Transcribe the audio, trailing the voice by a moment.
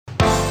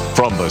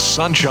From the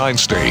Sunshine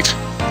State,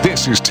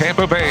 this is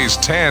Tampa Bay's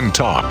Tan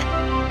Talk.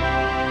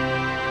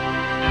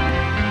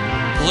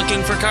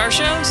 Looking for car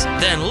shows?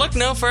 Then look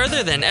no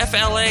further than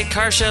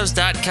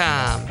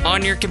FLACarshows.com.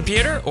 On your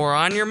computer or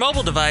on your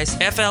mobile device,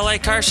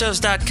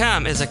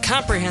 FLACarshows.com is a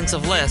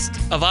comprehensive list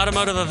of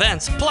automotive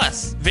events,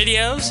 plus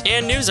videos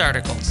and news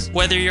articles.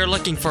 Whether you're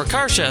looking for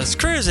car shows,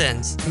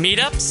 cruise-ins,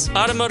 meetups,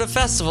 automotive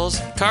festivals,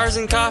 cars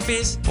and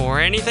coffees, or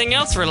anything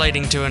else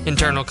relating to an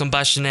internal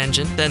combustion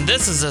engine, then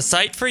this is a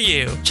site for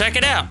you. Check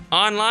it out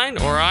online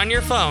or on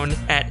your phone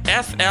at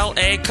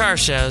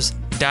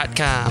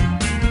FLACarshows.com.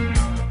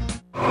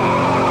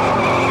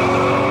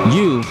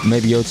 You may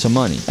be owed some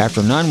money.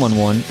 After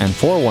 911 and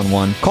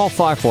 411, call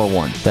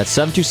 541. That's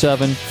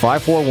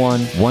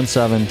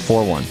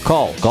 727-541-1741.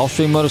 Call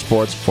Gulfstream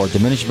Motorsports for a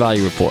diminished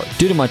value report.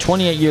 Due to my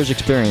 28 years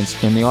experience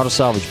in the auto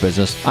salvage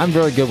business, I'm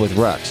very good with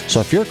wrecks. So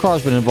if your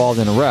car's been involved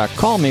in a wreck,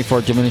 call me for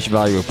a diminished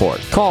value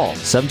report. Call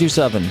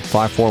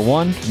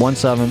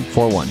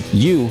 727-541-1741.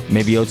 You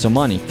may be owed some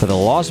money for the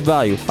lost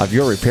value of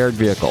your repaired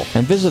vehicle.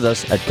 And visit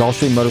us at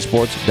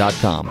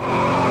GulfstreamMotorsports.com.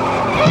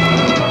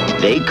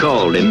 They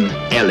called him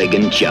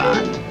Elegant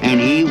John, and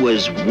he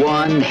was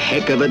one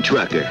heck of a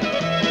trucker.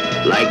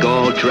 Like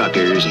all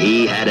truckers,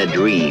 he had a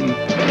dream.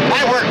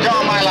 I worked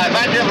all my life.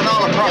 I've driven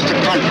all across the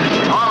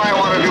country. All I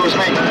want to do is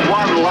make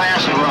one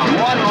last run.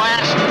 One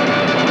last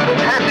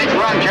perfect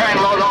run,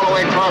 carrying load all the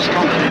way across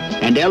country.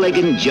 And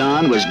Elegant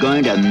John was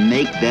going to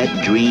make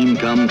that dream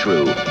come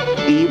true,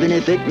 even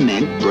if it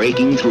meant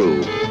breaking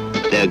through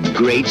the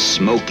Great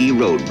Smoky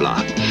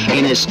Roadblock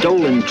in a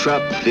stolen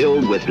truck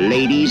filled with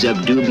ladies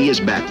of dubious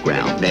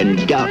background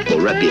and doubtful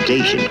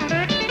reputation.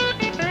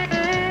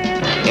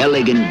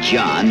 Elegant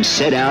John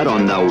set out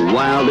on the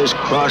wildest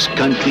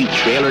cross-country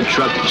trailer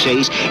truck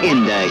chase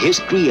in the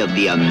history of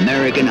the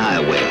American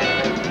highway.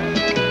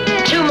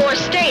 2 more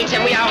states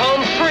and we are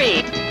home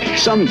free.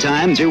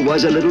 Sometimes there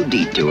was a little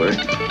detour.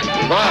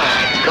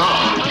 My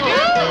God.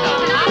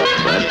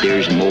 But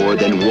there's more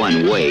than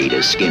one way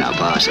to skin a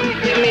possum.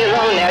 Leave me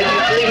alone now. You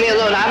leave me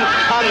alone.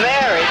 I'm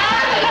married.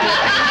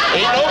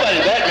 Ain't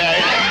nobody that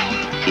married.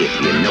 If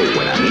you know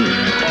what I mean.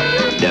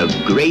 The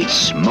Great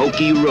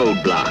Smoky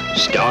Roadblock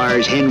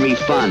stars Henry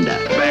Fonda.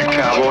 Back,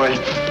 cowboy.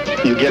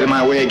 You get in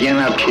my way again,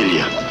 I'll kill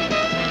you.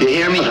 You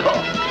hear me?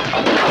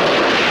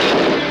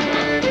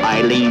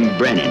 Eileen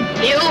Brennan.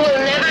 You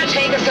will never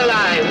take us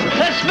alive.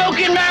 That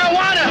smoking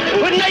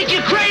marijuana would make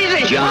you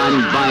crazy.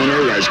 John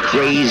Viner as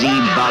Crazy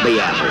Bobby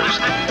Apples.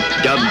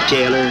 Dub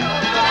Taylor.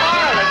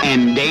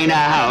 And Dana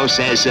House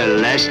as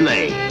Celeste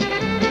Lay.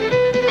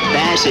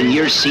 Fasten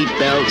your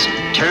seatbelts,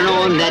 turn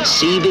on that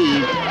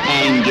CV,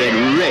 and get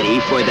ready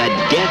for the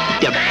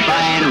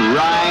death-defying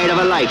ride of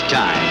a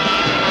lifetime.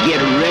 Get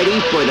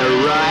ready for the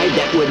ride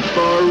that would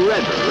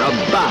forever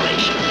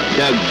abolish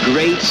the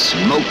Great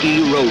Smoky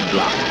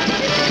Roadblock.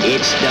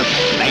 It's the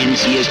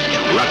fanciest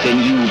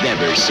trucking you've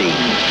ever seen.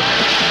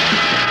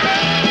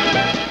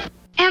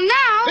 And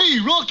now... Hey,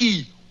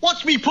 Rocky,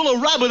 watch me pull a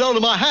rabbit out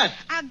of my hat.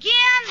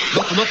 Again?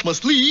 Nothing up my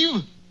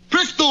sleeve.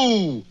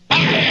 Presto!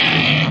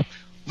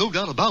 No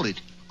doubt about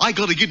it. I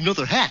gotta get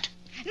another hat.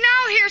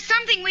 Now here's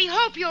something we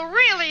hope you'll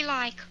really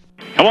like.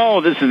 Hello,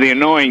 this is the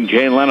annoying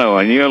Jay Leno,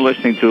 and you're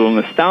listening to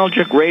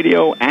Nostalgic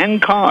Radio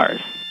and Cars.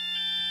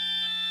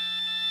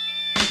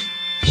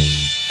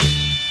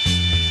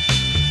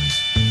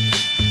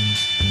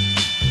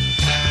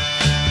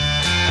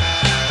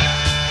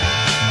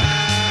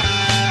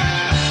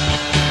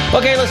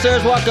 Okay,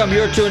 listeners, welcome.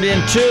 You're tuned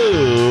in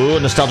to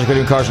Nostalgic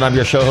Radio and Cars, and I'm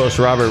your show host,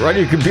 Robert. Run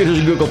your computers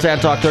and Google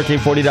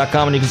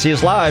TanTalk1340.com, and you can see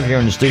us live here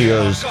in the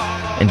studios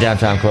in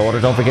downtown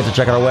Clearwater. Don't forget to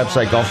check out our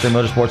website,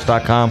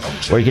 GulfstreamMotorsports.com,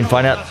 where you can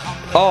find out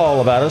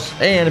all about us.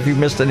 And if you've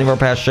missed any of our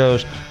past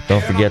shows,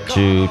 don't forget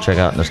to check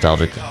out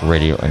Nostalgic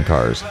Radio and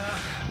Cars,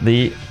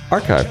 the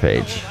archive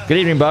page. Good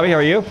evening, Bobby. How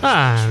are you?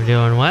 I'm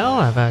doing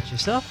well. How about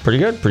yourself? Pretty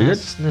good, pretty good.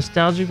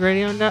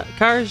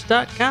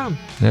 NostalgicRadioCars.com.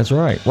 That's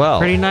right. Well,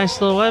 pretty nice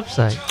little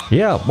website.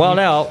 Yeah. Well,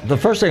 now, the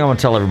first thing I want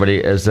to tell everybody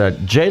is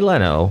that Jay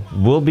Leno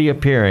will be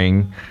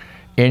appearing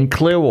in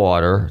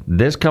Clearwater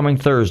this coming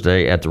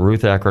Thursday at the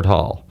Ruth Ackert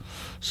Hall.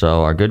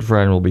 So our good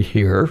friend will be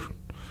here,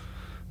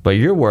 but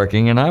you're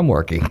working and I'm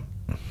working.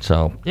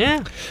 So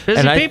yeah,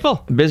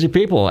 busy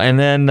people. And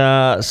then,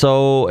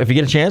 so if you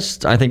get a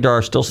chance, I think there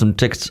are still some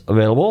tickets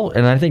available.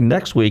 And I think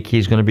next week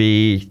he's going to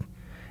be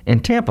in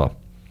Tampa.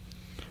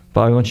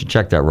 Bobby, why don't you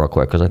check that real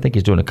quick? Because I think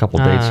he's doing a couple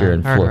dates here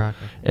in Florida.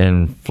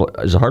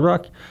 Is it Hard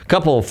Rock? A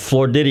couple of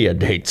Florididia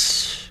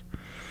dates.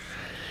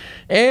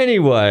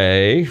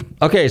 Anyway,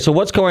 okay, so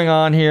what's going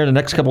on here the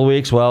next couple of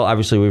weeks? Well,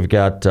 obviously we've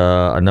got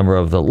a number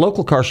of the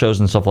local car shows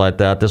and stuff like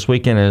that. This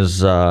weekend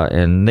is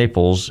in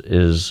Naples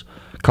is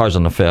Cars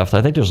on the 5th.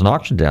 I think there's an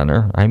auction down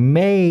there. I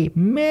may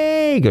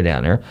go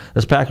down there.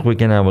 This past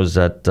weekend I was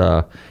at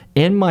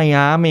in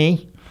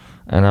Miami,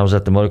 and I was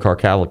at the Motor Car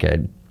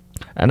Cavalcade,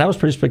 and that was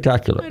pretty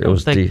spectacular. I don't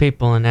think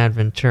people in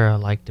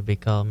Adventura like to be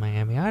called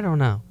Miami. I don't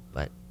know,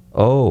 but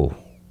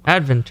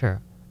Adventura.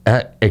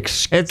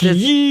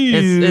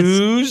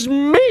 Excuse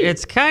me.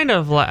 It's kind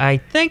of like, I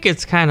think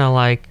it's kind of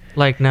like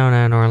Nona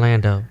and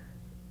Orlando.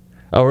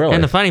 Oh, really?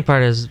 And the funny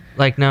part is,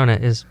 Lake Nona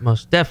is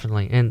most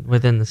definitely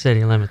within the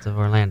city limits of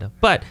Orlando.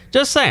 But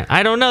just saying,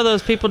 I don't know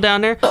those people down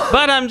there,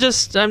 but I'm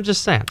just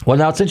saying. Well,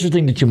 now it's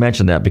interesting that you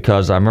mentioned that,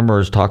 because I remember I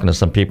was talking to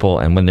some people,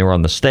 and when they were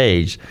on the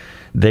stage,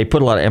 they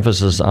put a lot of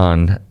emphasis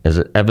on, is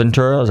it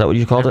Aventura? Is that what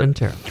you called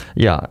Aventura. it?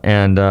 Yeah.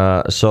 And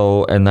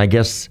and I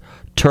guess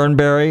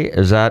Turnberry,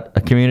 is that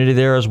a community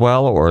there as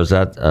well, or is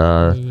that...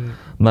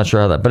 I'm not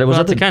sure how that... But it was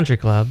at the country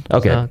club.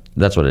 Okay, so.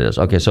 That's what it is.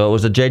 Okay, so it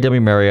was the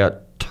JW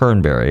Marriott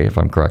Turnberry, if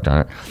I'm correct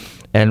on it.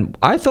 And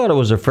I thought it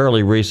was a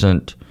fairly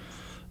recent,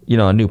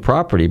 a new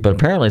property, but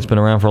apparently it's been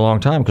around for a long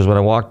time, because when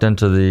I walked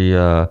into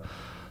the,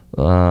 I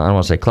don't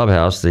want to say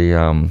clubhouse,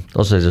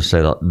 let's just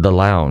say the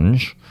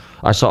lounge,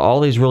 I saw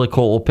all these really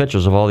cool old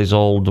pictures of all these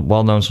old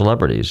well-known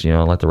celebrities,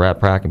 like the Rat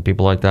Pack and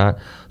people like that.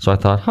 So I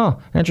thought,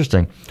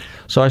 interesting.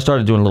 So I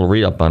started doing a little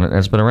read-up on it, and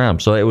it's been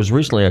around. So it was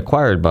recently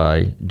acquired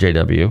by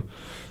JW,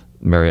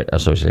 Marriott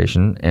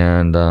Association,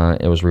 and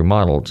it was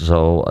remodeled.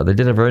 So they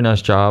did a very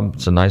nice job.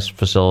 It's a nice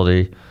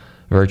facility,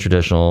 very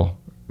traditional,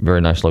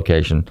 very nice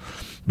location.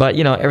 But,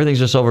 everything's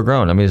just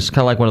overgrown. I mean, it's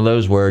kind of like one of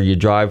those where you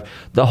drive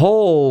the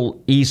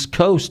whole East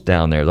Coast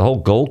down there, the whole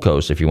Gold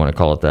Coast, if you want to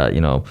call it that.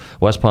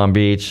 West Palm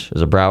Beach,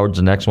 is it Broward's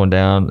the next one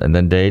down, and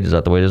then Dade. Is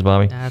that the way it is,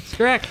 Bobby? That's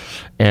correct.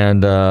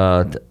 And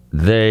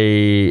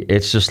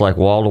it's just like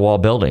wall-to-wall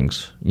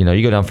buildings. You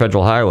go down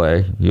Federal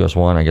Highway, US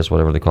 1, I guess,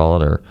 whatever they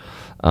call it, or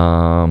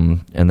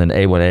and then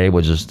A1A,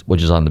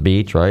 which is on the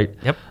beach, right?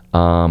 Yep.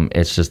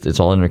 It's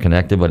all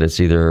interconnected, but it's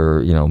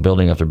either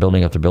building after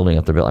building after building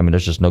after building. I mean,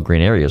 there's just no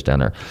green areas down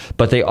there.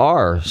 But they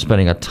are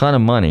spending a ton of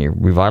money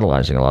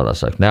revitalizing a lot of that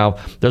stuff. Now,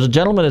 there's a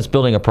gentleman that's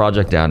building a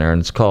project down there, and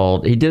it's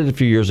called. He did it a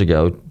few years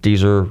ago.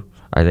 Deezer,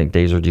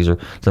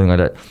 something like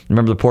that.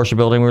 Remember the Porsche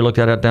building we looked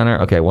at down there?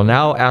 Okay. Well,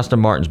 now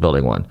Aston Martin's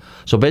building one.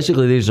 So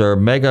basically, these are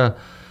mega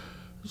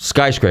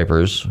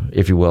skyscrapers,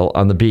 if you will,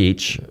 on the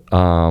beach,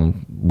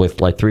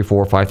 with like 3,000,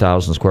 4,000,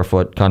 5,000 square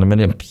foot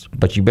condominiums.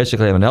 But you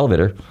basically have an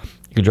elevator.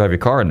 You can drive your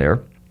car in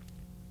there,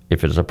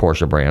 if it is a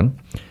Porsche brand,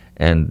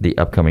 and the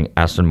upcoming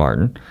Aston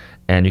Martin,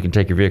 and you can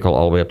take your vehicle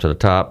all the way up to the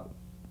top,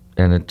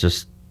 and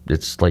it's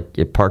like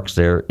it parks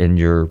there in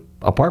your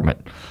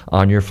apartment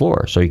on your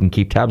floor, so you can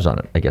keep tabs on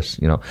it, I guess.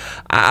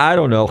 I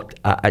don't know.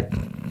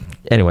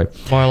 Anyway,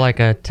 more like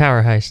a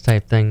tower heist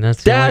type thing. That's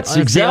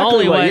exactly the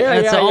only way.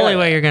 Yeah, that's the only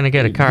way you're going to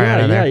get a car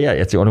out of there. Yeah.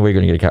 It's the only way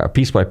you're going to get a car,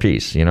 piece by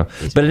piece.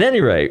 But at any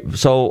rate,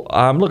 so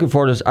I'm looking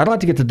forward to. I'd like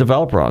to get the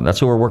developer on. That's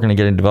who we're working to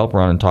get a developer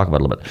on and talk about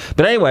it a little bit.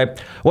 But anyway,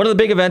 one of the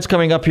big events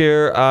coming up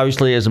here,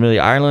 obviously, is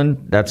Amelia Island.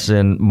 That's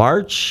in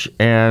March,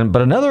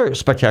 but another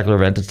spectacular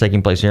event that's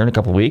taking place here in a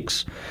couple of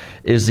weeks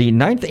is the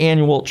 9th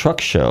annual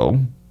truck show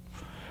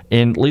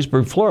in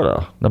Leesburg,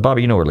 Florida. Now,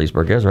 Bobby, you know where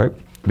Leesburg is, right?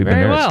 We've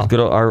been there. Well.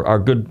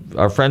 It's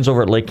our friends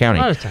over at Lake County.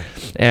 A lot of time.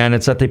 And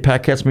it's at the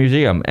Paquette's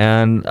Museum.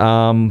 And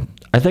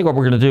I think what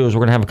we're going to do is we're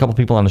going to have a couple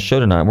people on the show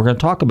tonight. We're going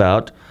to talk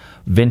about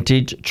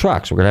vintage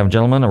trucks. We're going to have a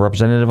gentleman, a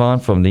representative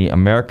on from the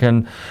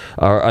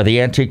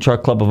the Antique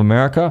Truck Club of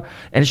America.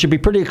 And it should be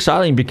pretty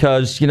exciting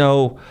because,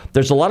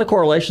 there's a lot of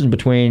correlations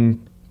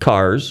between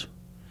cars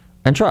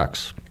and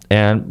trucks.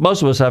 And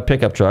most of us have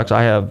pickup trucks.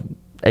 I have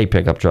a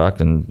pickup truck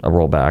and a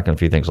rollback and a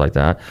few things like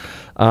that.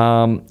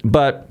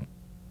 But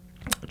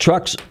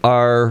trucks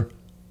are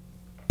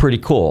pretty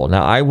cool.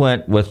 Now, I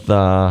went with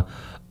a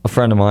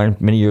friend of mine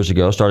many years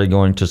ago, started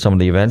going to some of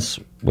the events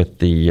with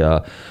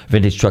the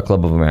Vintage Truck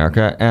Club of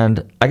America,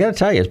 and I got to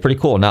tell you, it's pretty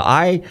cool.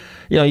 Now,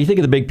 you think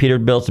of the big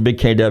Peterbilts, the big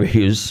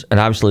KWs, and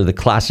obviously the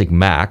classic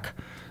Mack,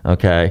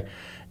 okay?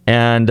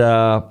 And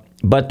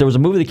but there was a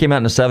movie that came out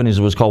in the 70s.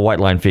 It was called White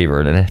Line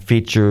Fever, and it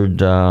featured,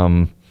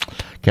 can't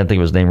think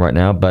of his name right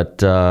now,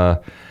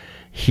 but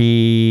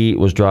he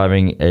was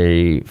driving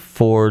a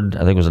Ford, I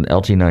think it was an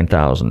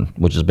LT9000,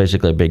 which is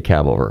basically a big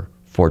cab over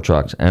Ford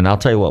trucks. And I'll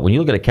tell you what, when you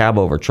look at a cab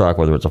over truck,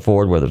 whether it's a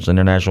Ford, whether it's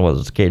International,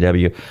 whether it's a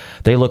KW,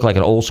 they look like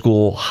an old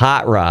school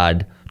hot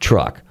rod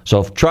truck.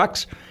 So if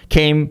trucks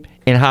came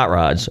in hot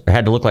rods, or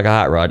had to look like a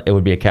hot rod, it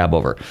would be a cab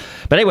over.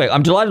 But anyway,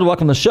 I'm delighted to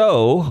welcome to the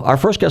show. Our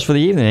first guest for the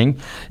evening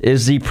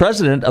is the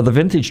president of the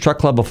Vintage Truck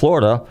Club of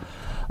Florida,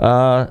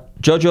 Jojo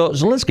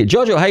Zielinski.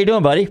 Jojo, how you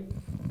doing, buddy?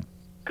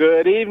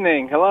 Good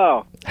evening.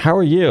 Hello. How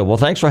are you? Well,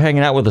 thanks for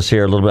hanging out with us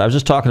here a little bit. I was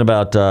just talking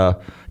about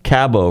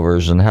cab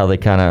overs and how they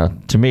kind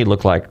of, to me,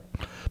 look like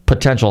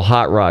potential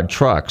hot rod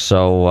trucks.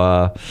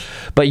 So,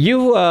 but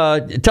you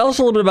tell us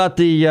a little bit about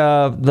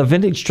the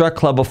Vintage Truck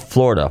Club of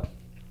Florida.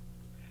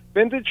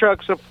 Vintage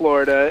Trucks of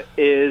Florida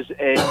is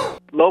a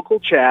local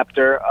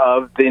chapter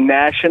of the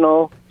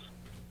National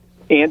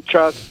Antique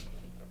Truck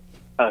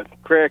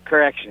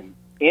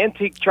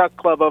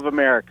Club of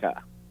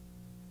America.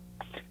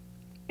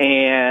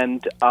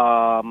 And,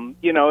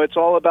 it's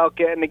all about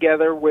getting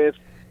together with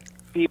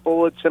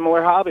people with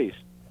similar hobbies.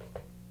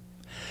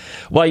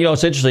 Well,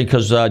 it's interesting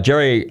because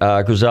Jerry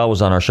Grizel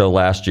was on our show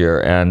last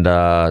year, and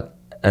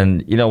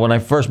when I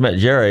first met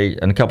Jerry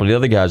and a couple of the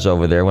other guys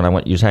over there, when I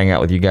was hanging out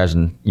with you guys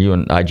and you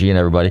and IG and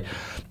everybody,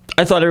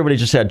 I thought everybody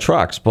just had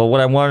trucks. But when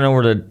I went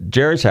over to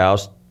Jerry's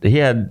house, he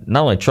had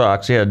not only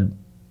trucks, he had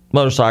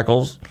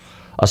motorcycles,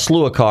 a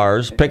slew of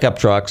cars, pickup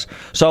trucks.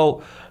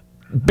 So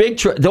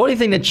the only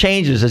thing that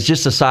changes is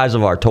just the size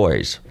of our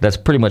toys. That's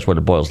pretty much what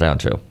it boils down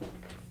to.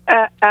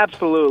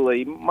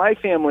 Absolutely. My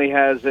family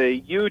has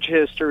a huge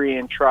history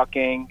in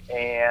trucking,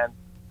 and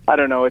I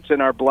don't know, it's in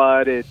our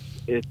blood. It's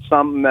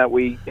something that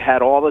we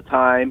had all the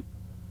time,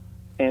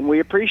 and we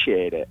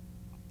appreciate it.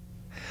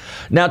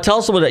 Now, tell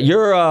us a little bit.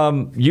 You're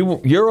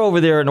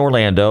over there in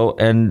Orlando,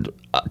 and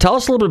tell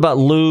us a little bit about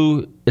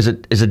Lou. Is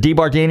it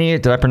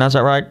DeBardini? Did I pronounce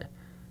that right?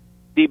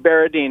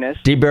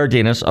 DeBaradinis.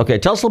 DeBaradinis. Okay,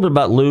 tell us a little bit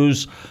about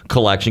Lou's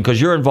collection,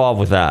 because you're involved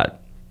with that.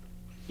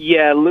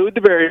 Yeah, Lou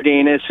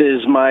DeBaradinis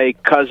is my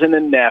cousin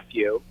and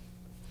nephew,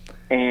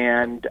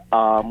 and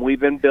we've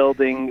been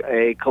building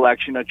a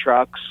collection of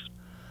trucks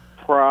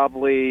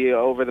probably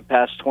over the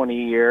past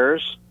 20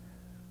 years.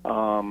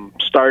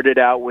 Started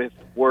out with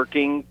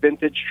working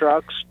vintage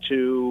trucks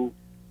to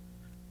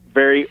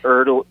very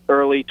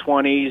early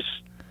 20s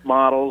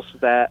models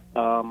that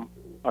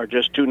are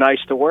just too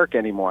nice to work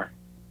anymore.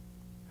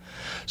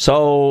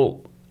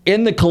 So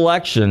in the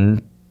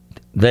collection,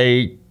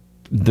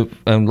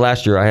 and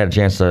last year I had a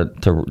chance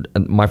to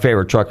my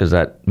favorite truck is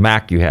that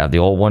Mack you have, the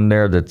old one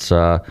there that's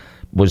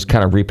was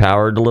kind of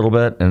repowered a little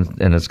bit,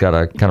 and it's got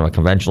a kind of a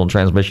conventional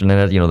transmission in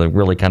it, you know, the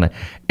really kind of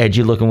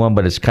edgy looking one,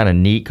 but it's kind of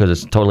neat because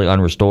it's totally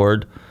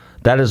unrestored.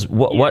 That is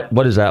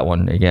what is that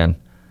one again?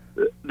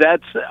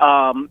 That's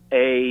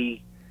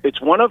it's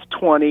one of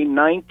 20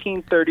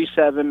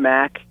 1937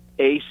 Mack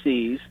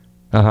ACs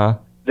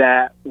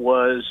that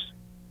was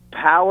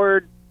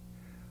powered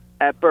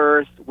at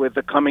birth with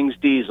the Cummins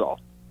diesel.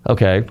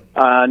 Okay.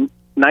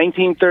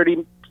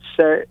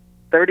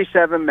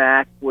 1937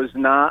 Mack was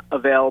not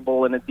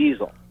available in a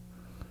diesel.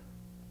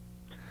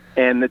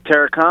 And the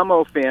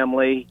Terracamo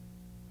family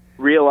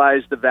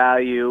realized the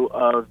value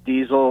of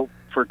diesel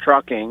for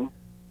trucking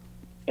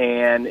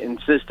and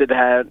insisted to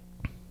have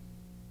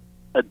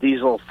a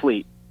diesel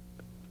fleet.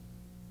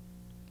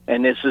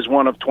 And this is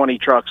one of 20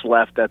 trucks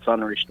left that's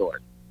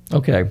unrestored.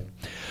 Okay.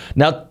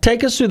 Now,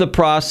 take us through the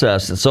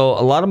process. So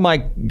a lot of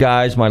my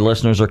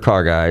listeners are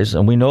car guys,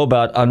 and we know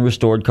about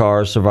unrestored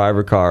cars,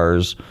 survivor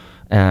cars,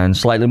 and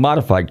slightly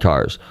modified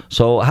cars.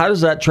 So how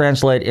does that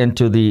translate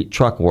into the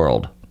truck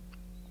world?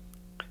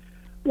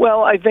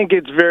 Well, I think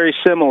it's very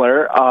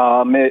similar.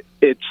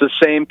 It's the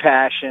same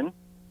passion.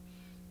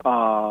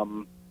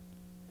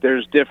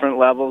 There's different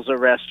levels of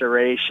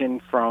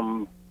restoration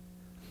from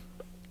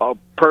a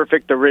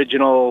perfect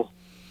original,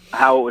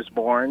 how it was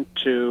born,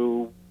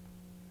 to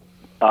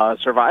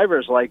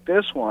survivors like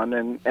this one,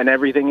 and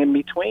everything in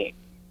between.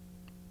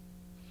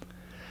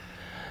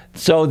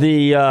 So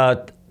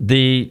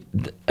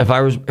if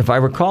I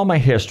recall my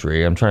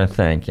history, I'm trying to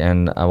think,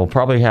 and I will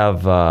probably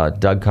have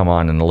Doug come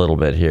on in a little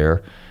bit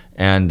here,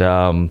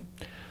 and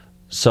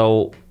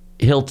so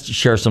he'll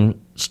share some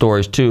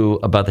stories too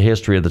about the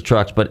history of the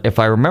trucks. But if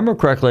I remember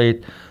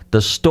correctly,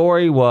 the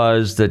story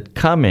was that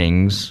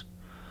Cummins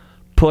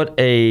put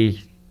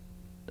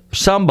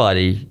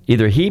somebody,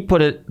 either he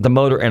put the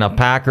motor in a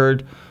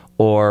Packard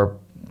or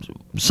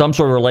some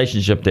sort of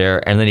relationship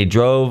there, and then he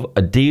drove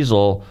a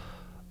diesel,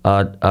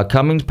 a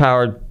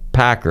Cummins-powered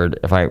Packard,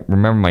 if I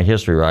remember my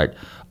history right,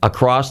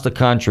 across the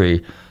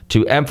country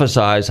to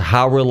emphasize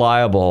how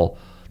reliable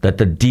that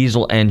the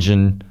diesel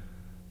engine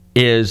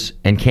is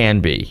and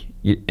can be,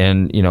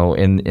 and you know,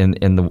 in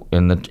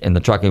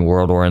the trucking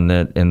world or in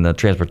the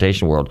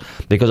transportation world,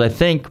 because I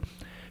think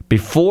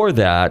before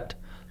that,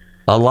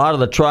 a lot of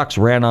the trucks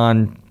ran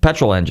on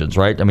petrol engines,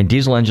 right? I mean,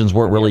 diesel engines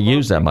weren't really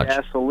used that much.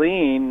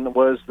 Gasoline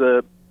was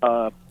the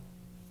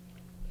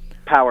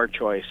power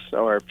choice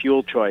or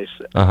fuel choice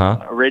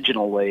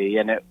originally,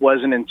 and it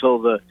wasn't until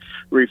the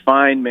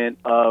refinement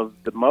of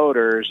the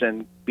motors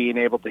and being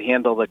able to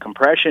handle the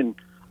compression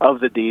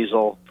of the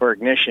diesel for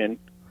ignition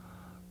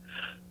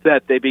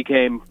that they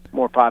became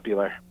more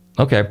popular.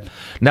 Okay.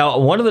 Now,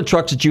 one of the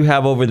trucks that you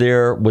have over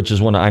there, which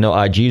is one I know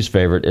IG's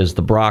favorite, is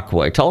the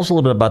Brockway. Tell us a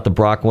little bit about the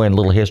Brockway and a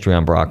little history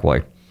on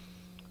Brockway.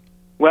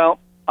 Well,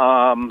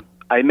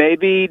 I may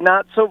be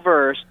not so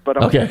versed, but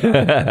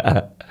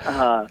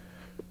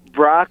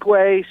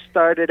Brockway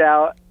started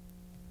out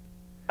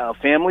a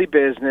family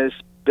business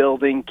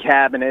building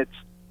cabinets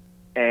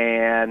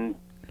and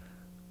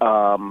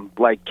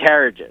like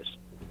carriages,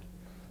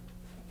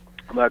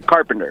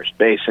 carpenters,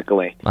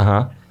 basically.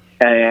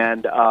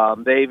 And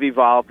they've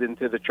evolved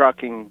into the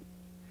trucking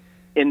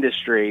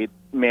industry,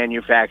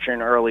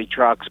 manufacturing early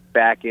trucks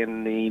back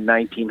in the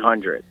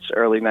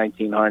early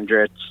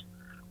 1900s.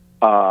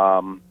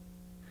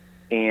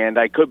 And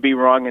I could be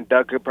wrong, and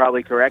Doug could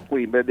probably correct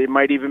me, but it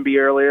might even be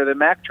earlier than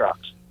Mack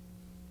trucks.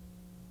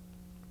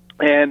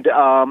 And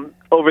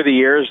over the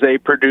years, they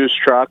produced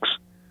trucks.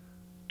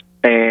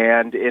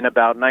 And in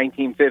about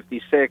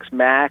 1956,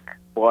 Mack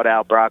bought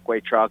out Brockway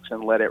Trucks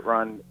and let it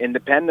run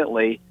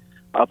independently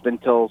up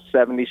until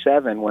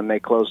 77 when they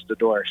closed the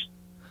doors.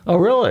 Oh,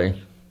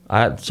 really?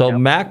 So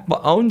Mack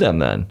owned them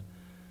then?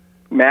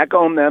 Mack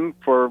owned them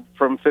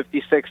from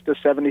 56 to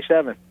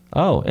 77.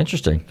 Oh,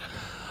 interesting.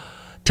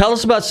 Tell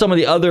us about some of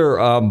the other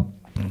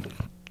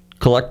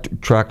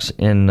collect trucks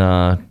in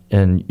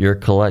your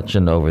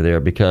collection over there?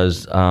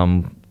 Because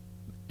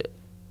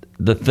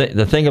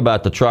the thing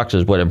about the trucks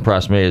is what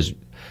impressed me is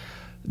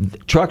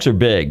trucks are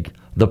big,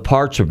 the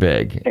parts are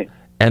big,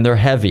 and they're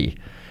heavy.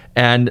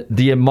 And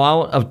the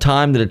amount of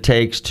time that it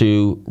takes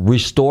to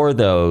restore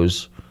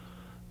those,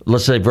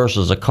 let's say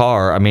versus a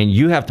car, I mean,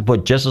 you have to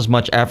put just as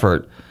much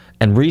effort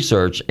and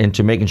research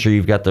into making sure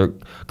you've got the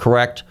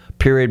correct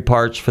period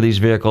parts for these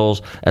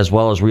vehicles, as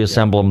well as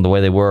reassemble them the way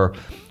they were.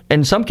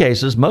 In some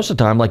cases, most of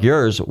the time, like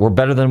yours, were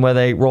better than where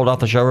they rolled off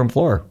the showroom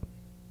floor.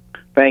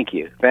 Thank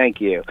you.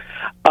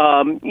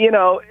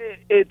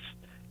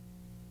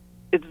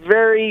 It's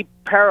very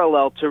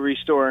parallel to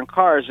restoring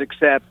cars,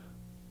 except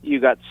you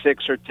got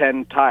 6 or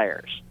 10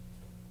 tires.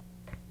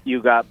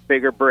 You got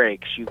bigger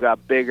brakes. You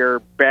got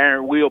bigger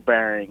wheel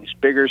bearings,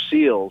 bigger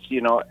seals.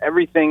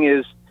 Everything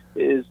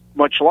is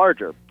much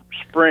larger.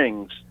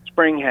 Springs,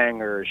 spring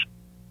hangers,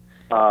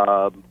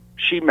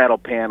 sheet metal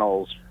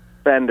panels,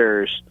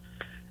 fenders.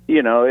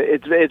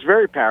 It's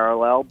very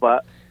parallel,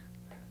 but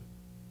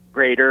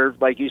greater,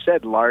 like you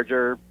said,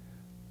 larger,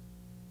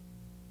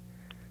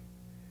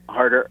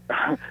 harder.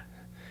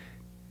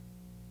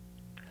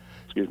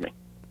 Excuse me.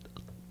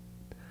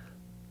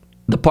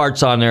 The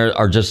parts on there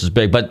are just as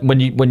big, but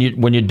when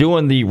you're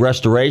doing the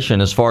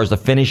restoration, as far as the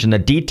finish and the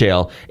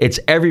detail,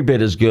 it's every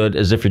bit as good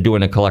as if you're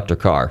doing a collector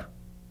car.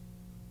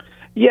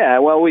 Yeah,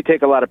 well, we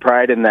take a lot of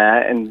pride in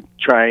that and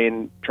try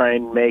and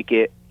make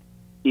it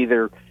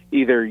either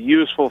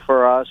useful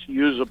for us,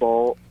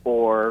 usable,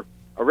 or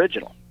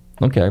original.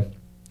 Okay.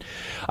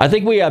 I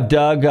think we have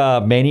Doug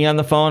Maney on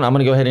the phone. I'm going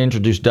to go ahead and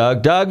introduce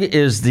Doug. Doug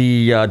is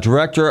the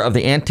director of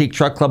the Antique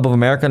Truck Club of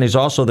America, and he's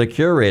also the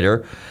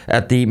curator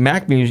at the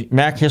Mack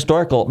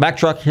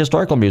Truck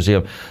Historical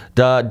Museum.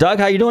 Doug,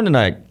 how you doing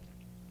tonight?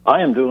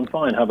 I am doing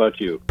fine. How about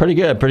you? Pretty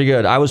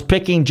good. I was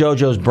picking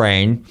Jojo's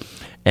brain,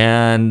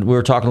 and we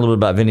were talking a little bit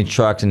about vintage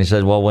trucks, and he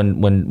said, well,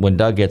 when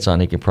Doug gets on,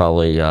 he can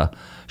probably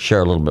share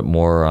a little bit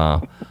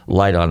more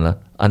light on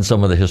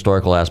some of the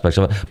historical aspects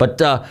of it. But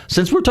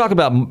since we're talking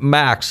about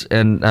Max,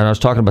 and I was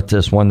talking about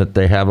this one that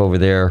they have over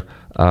there,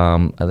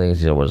 I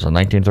think it was a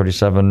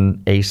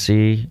 1937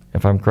 AC,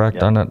 if I'm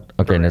correct on it.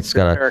 Okay, and it's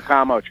got a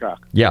Paracamo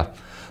truck. Yeah,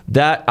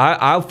 that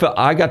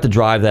I got to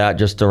drive that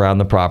just around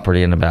the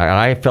property in the back, and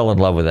I fell in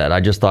love with that. I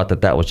just thought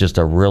that was just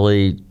a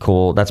really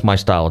cool. That's my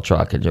style of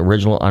truck. It's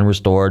original,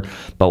 unrestored.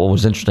 But what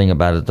was interesting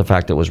about it, the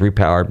fact that it was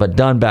repowered, but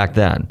done back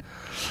then.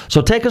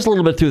 So take us a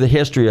little bit through the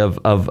history of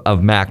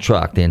Mack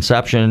Truck, the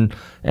inception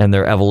and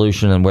their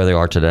evolution and where they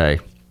are today.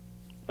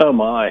 Oh,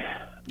 my.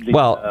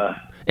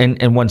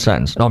 In one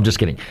sentence. No, I'm just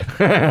kidding.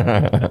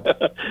 Yeah,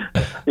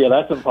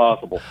 that's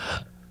impossible.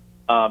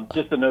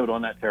 Just a note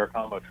on that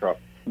Terracamo truck.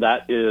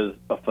 That is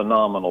a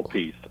phenomenal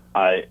piece.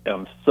 I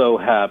am so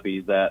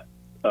happy that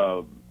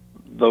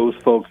those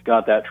folks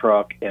got that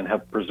truck and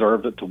have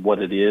preserved it to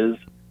what it is,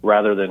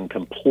 rather than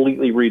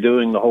completely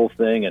redoing the whole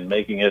thing and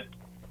making it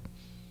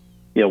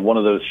one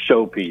of those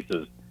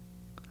showpieces.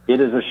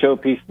 It is a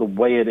showpiece the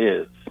way it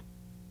is.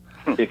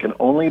 It can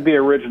only be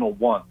original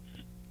once.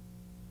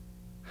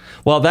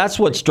 Well, that's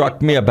what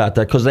struck me about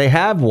that, because they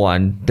have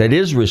one that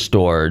is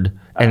restored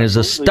and is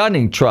a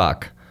stunning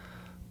truck.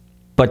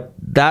 But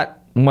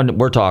that one that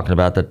we're talking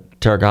about, the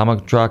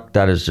Terragamo truck,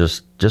 that is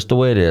just the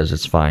way it is.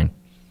 It's fine.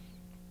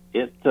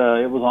 It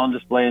was on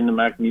display in the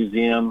Mack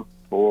Museum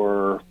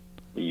for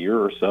a year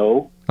or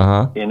so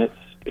in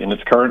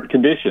its current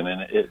condition,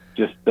 and it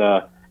just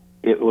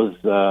it was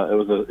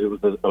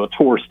a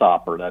tour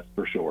stopper, that's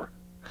for sure.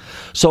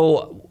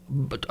 So,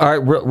 all right,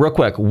 real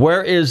quick,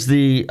 where is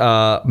the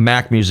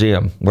Mack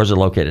Museum? Where's it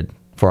located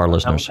for our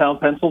listeners? Downtown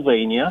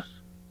Pennsylvania.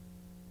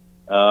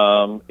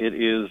 It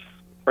is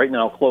right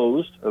now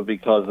closed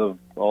because of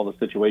all the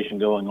situation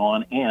going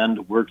on,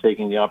 and we're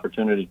taking the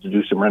opportunity to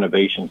do some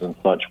renovations and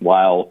such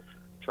while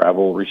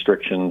travel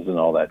restrictions and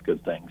all that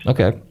good things.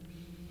 Okay.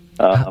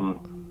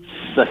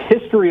 The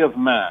history of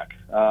Mack.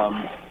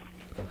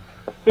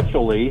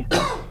 Officially,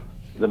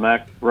 the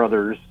Mack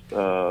brothers,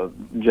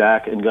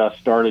 Jack and Gus,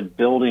 started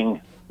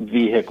building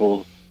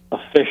vehicles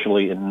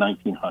officially in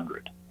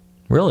 1900.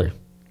 Really?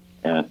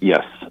 And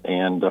yes,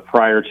 and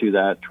prior to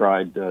that,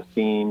 tried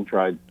steam,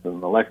 tried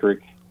some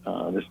electric.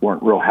 Just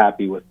weren't real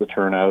happy with the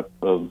turnout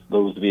of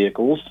those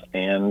vehicles,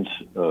 and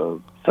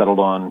settled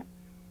on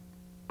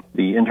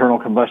the internal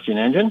combustion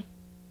engine.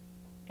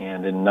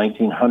 And in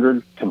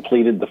 1900,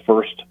 completed the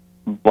first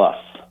bus.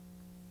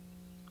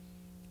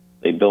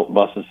 They built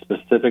buses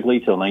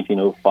specifically till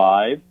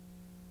 1905,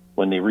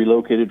 when they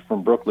relocated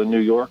from Brooklyn, New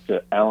York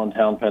to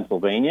Allentown,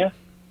 Pennsylvania,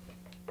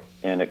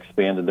 and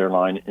expanded their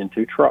line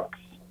into trucks.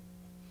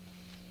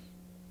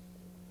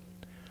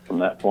 From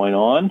that point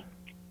on,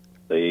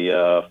 they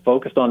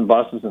focused on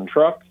buses and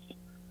trucks,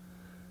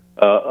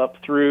 up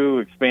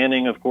through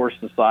expanding, of course,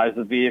 the size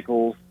of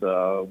vehicles.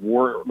 The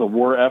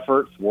war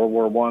efforts, World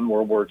War I,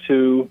 World War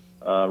II,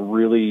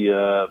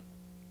 really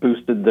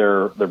boosted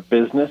their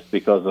business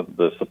because of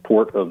the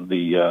support of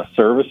the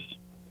services,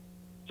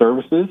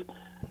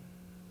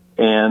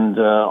 and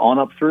on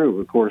up through.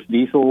 Of course,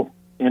 diesel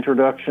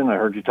introduction. I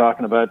heard you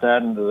talking about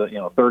that in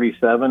the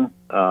 37.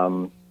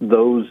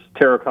 Those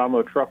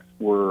Terracamo trucks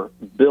were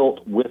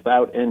built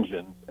without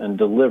engines and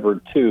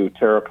delivered to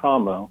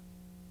Terracamo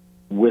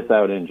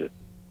without engines.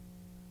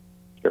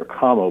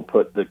 Terracamo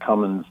put the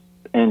Cummins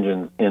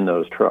engines in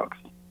those trucks.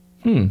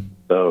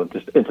 So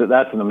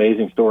that's an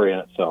amazing story in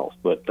itself.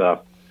 But then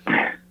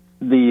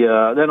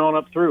on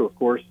up through, of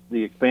course,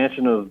 the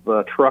expansion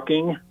of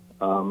trucking.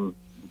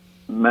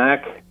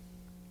 Mack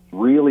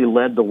really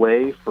led the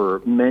way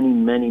for many,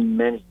 many,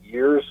 many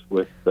years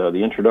with the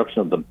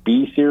introduction of the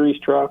B-Series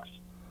trucks,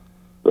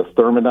 the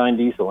Thermodyne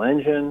diesel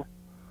engine,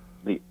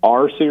 the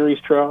R-Series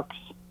trucks,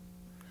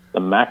 the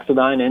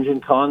Maxodyne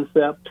engine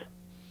concept.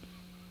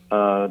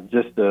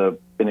 Just an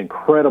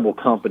incredible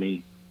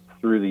company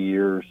through the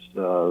years.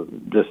 There's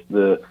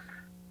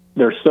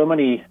so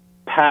many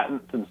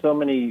patents and so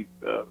many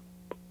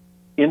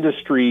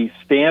industry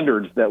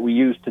standards that we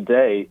use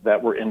today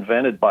that were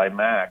invented by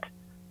Mack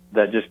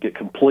that just get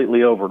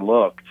completely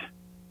overlooked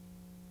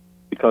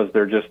because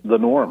they're just the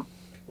norm.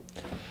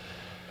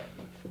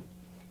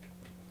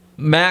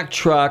 Mack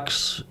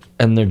trucks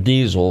and their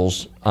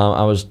diesels.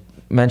 I was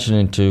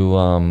mentioning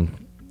to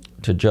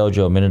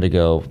Jojo a minute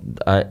ago.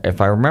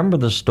 If I remember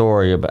the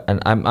story,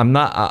 and I'm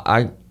not.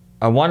 I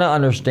want to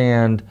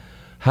understand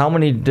how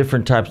many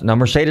different types. Now,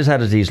 Mercedes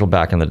had a diesel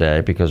back in the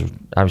day because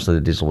obviously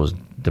the diesel was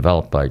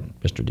developed by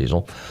Mr.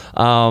 Diesel.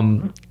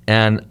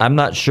 And I'm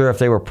not sure if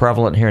they were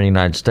prevalent here in the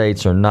United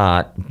States or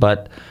not,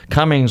 but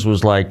Cummins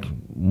was like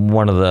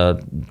one of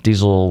the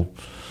diesel,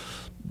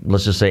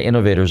 let's just say,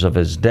 innovators of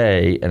his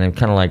day, and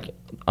kind of like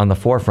on the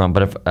forefront.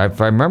 But if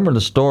I remember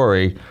the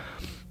story,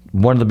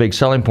 one of the big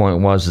selling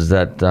point is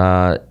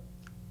that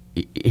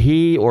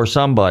he or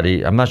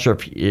somebody, I'm not sure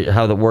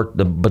how that worked,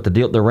 but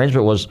the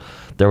arrangement was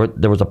there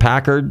was a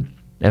Packard,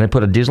 and they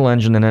put a diesel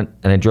engine in it,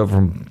 and they drove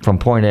from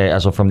point A,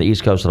 also from the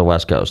East Coast to the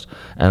West Coast.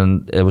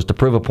 And it was to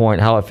prove a point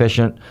how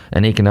efficient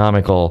and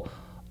economical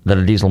that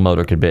a diesel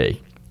motor could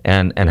be,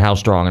 and how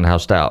strong and how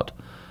stout.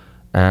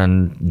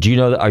 And do you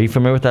know, are you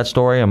familiar with that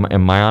story?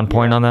 Am I on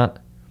point on that?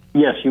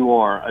 Yes, you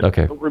are.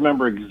 Okay. I don't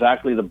remember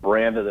exactly the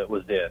brand that it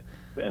was in,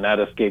 and that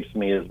escapes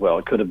me as well.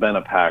 It could have been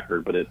a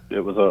Packard, but it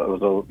was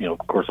a of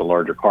course, a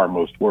larger car.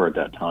 Most were at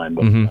that time.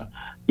 But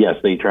yes,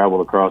 they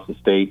traveled across the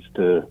states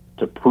to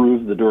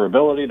prove the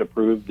durability, to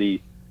prove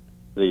the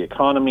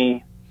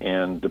economy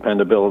and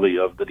dependability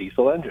of the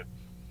diesel engine.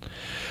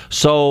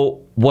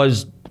 So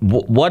what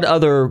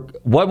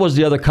was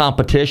the other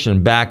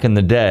competition back in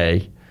the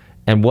day,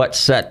 and what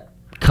set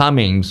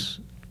Cummins,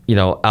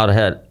 out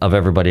ahead of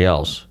everybody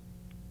else?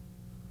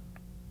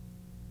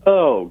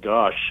 Oh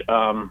gosh,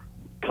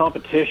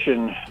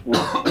 competition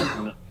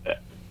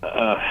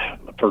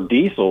for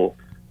diesel,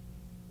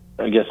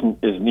 I guess,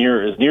 is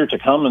near to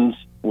Cummins.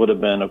 Would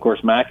have been, of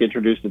course, Mack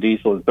introduced the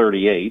diesel in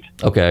 '38.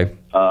 Okay.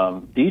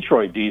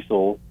 Detroit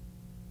diesel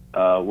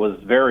was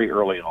very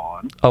early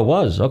on. Oh,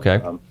 was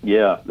okay.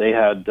 Yeah, they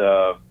had,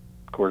 of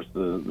course,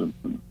 the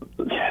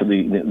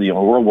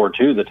World War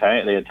II.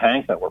 They had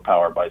tanks that were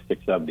powered by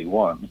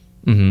 671s.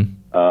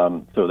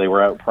 So they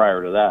were out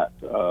prior to that.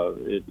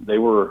 They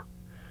were,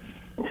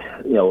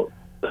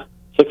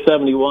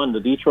 671. The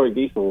Detroit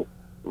diesel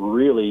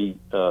really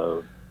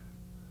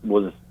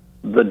was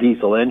the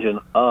diesel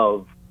engine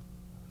of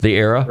the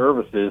era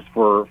services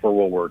for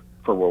World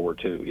War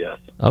II. Yes.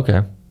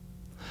 Okay.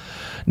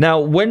 Now,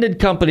 when did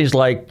companies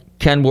like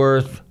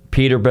Kenworth,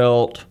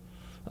 Peterbilt,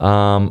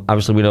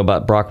 obviously we know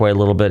about Brockway a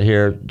little bit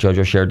here.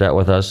 Jojo shared that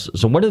with us.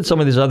 So when did some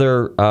of these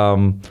other,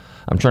 I'm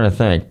trying to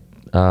think,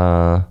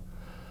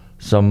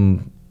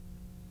 some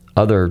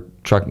other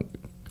truck,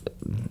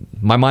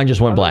 my mind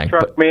just went blank.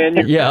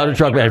 Other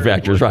truck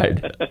manufacturers, right.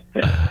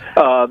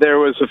 There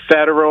was a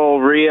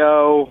Federal,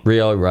 Rio,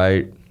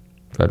 right.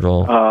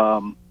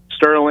 Federal.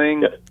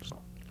 Sterling.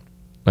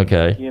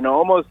 Okay.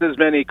 Almost as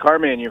many car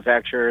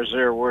manufacturers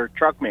there were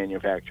truck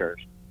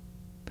manufacturers.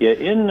 Yeah,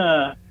 in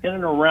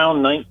and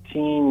around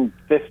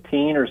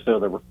 1915 or so,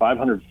 there were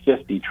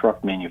 550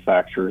 truck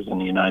manufacturers in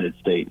the United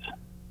States.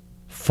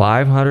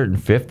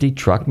 550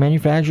 truck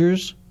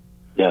manufacturers?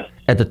 Yes.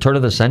 At the turn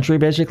of the century,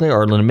 basically,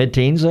 or in the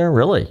mid-teens there?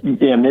 Really?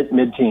 Yeah,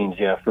 mid-teens,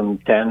 yeah, from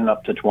 10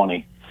 up to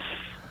 20.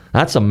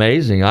 That's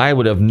amazing. I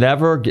would have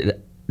never...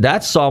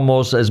 That's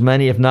almost as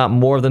many, if not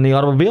more, than the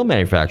automobile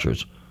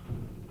manufacturers.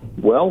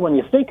 Well, when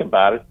you think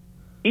about it,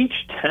 each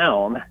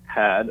town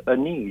had a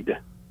need.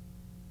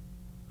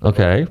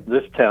 Okay.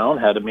 This town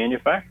had a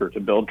manufacturer to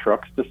build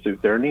trucks to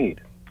suit their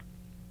need.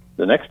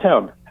 The next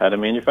town had a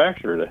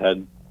manufacturer that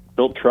had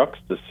built trucks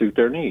to suit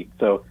their need.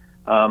 So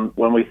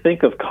when we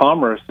think of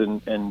commerce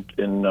and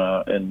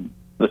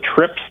the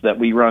trips that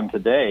we run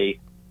today,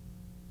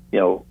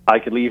 I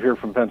could leave here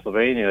from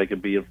Pennsylvania. I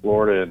could be in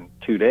Florida in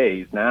 2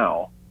 days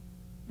now.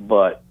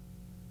 But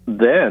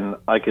then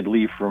I could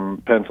leave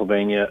from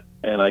Pennsylvania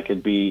and I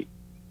could be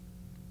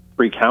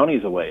 3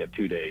 counties away in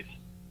 2 days.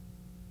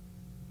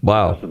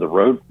 Wow. So the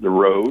road.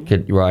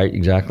 Right,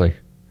 exactly.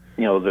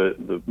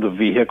 The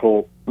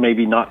vehicle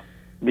maybe not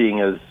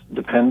being as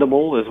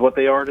dependable as what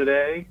they are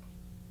today.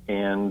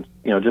 and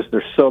just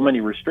there's so many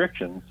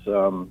restrictions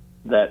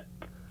that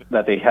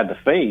they had to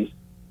face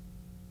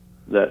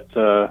that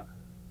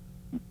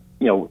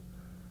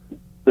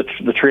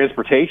the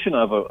transportation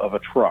of a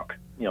truck.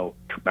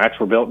 Macs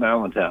were built in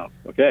Allentown.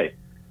 Okay,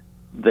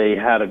 they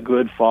had a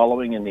good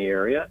following in the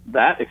area.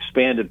 That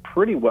expanded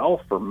pretty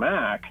well for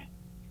Mac,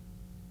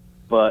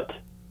 but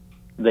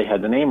they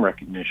had the name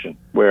recognition.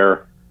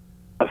 Where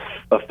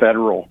a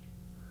Federal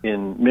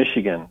in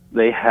Michigan,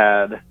 they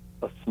had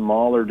a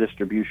smaller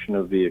distribution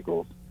of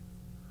vehicles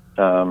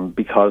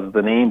because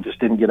the name just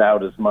didn't get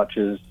out as much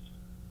as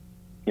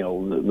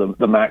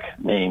the Mac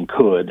name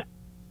could.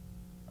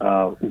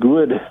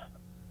 Good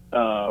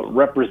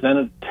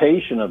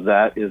representation of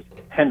that is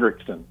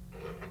Hendrickson,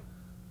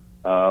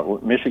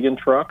 Michigan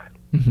truck,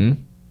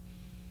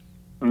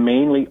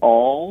 mainly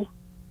all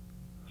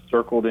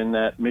circled in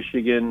that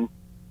Michigan,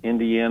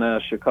 Indiana,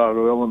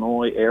 Chicago,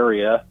 Illinois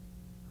area.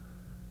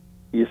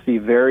 You see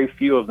very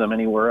few of them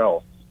anywhere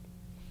else,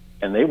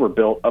 and they were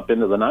built up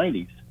into the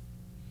 90s.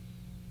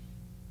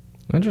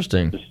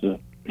 Interesting.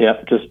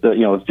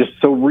 It's just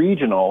so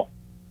regional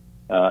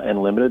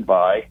and limited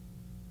by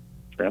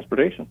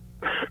transportation.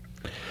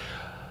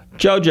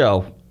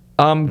 Jojo,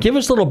 give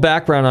us a little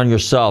background on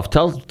yourself.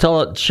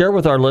 Share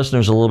with our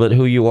listeners a little bit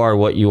who you are,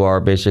 what you are,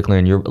 basically,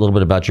 and a little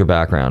bit about your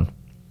background.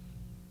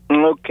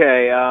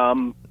 Okay.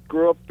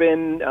 Grew up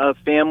in a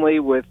family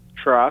with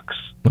trucks.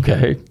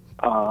 Okay.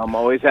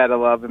 Always had a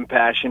love and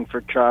passion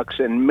for trucks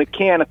and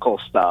mechanical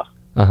stuff.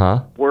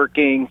 Uh-huh.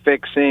 Working,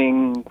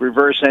 fixing,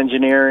 reverse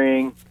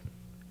engineering.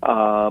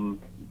 So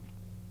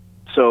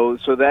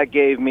that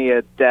gave me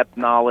a depth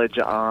knowledge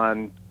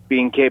on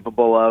being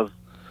capable of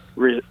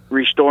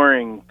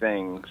restoring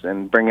things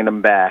and bringing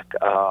them back.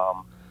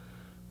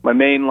 My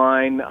main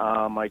line,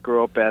 I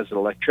grew up as an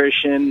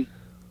electrician,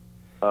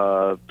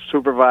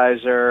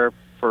 supervisor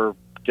for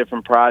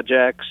different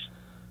projects,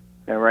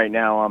 and right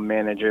now I'm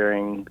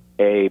managing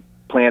a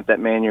plant that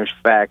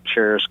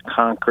manufactures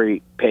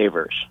concrete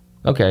pavers.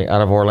 Okay,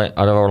 out of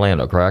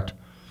Orlando, correct?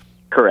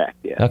 Correct,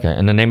 yeah. Okay,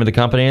 and the name of the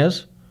company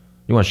is?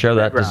 You want to share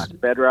that?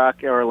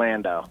 Bedrock,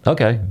 Orlando.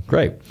 Okay,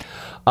 great.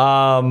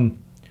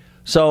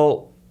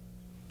 So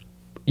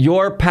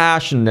your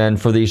passion then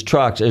for these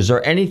trucks, is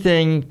there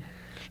anything,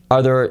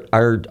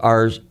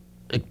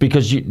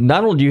 because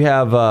not only do you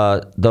have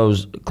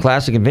those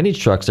classic and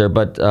vintage trucks there,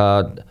 but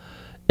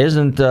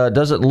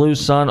doesn't Lou's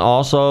son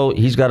also,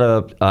 he's got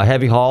a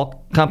heavy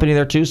haul company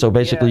there too, so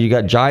basically you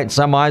got giant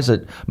semis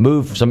that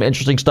move some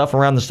interesting stuff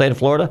around the state of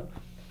Florida?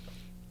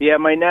 Yeah,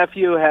 my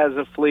nephew has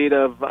a fleet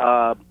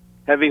of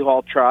heavy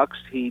haul trucks.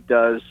 He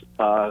does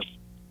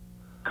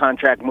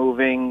contract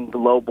moving,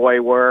 low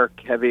boy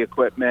work, heavy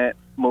equipment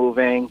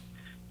moving,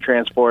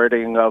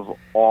 transporting of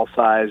all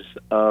size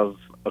of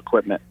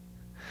equipment.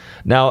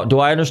 Now, do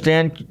I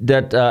understand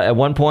that at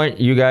one point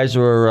you guys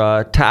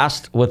were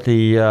tasked with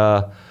the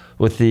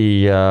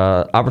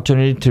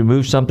opportunity to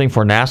move something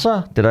for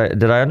NASA? Did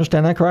I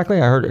understand that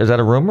correctly? I heard. Is that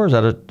a rumor?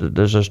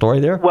 There's a story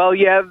there? Well,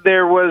 yeah,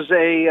 there was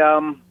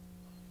a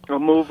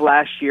move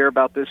last year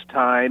about this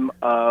time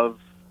of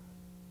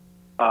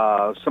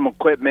some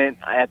equipment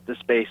at the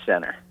Space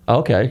Center.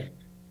 Okay.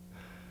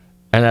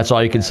 And that's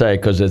all you can say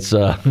because it's...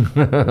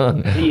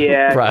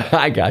 yeah. Right,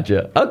 I got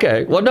you.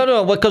 Okay. Well,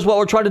 no, because what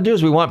we're trying to do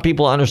is we want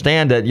people to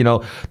understand that,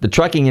 the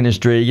trucking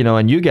industry,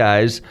 and you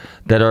guys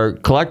that are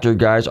collector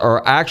guys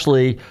are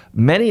actually,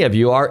 many of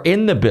you are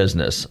in the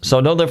business. So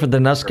no different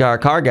than us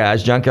car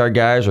guys, junkyard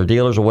guys or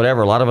dealers or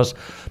whatever. A lot of us,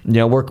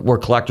 we're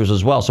collectors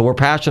as well. So we're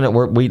passionate.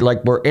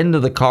 We're into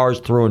the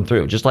cars through and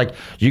through. Just like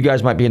you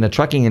guys might be in the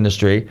trucking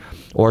industry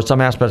or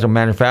some aspects of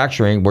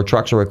manufacturing where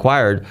trucks are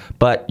required,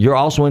 but you're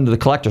also into the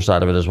collector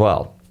side of it as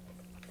well.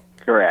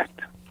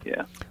 Correct.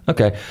 Yeah.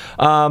 Okay.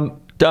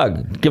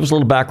 Doug, give us a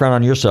little background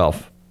on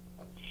yourself.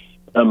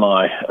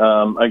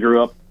 I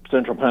grew up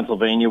central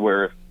Pennsylvania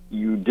where if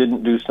you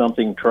didn't do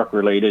something truck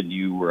related,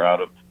 you were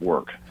out of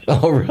work.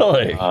 Oh,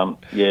 really?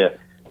 Yeah.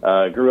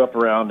 I grew up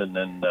around, and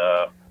then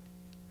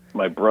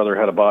my brother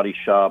had a body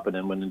shop and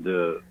then went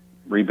into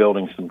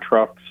rebuilding some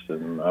trucks,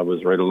 and I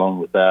was right along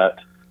with that.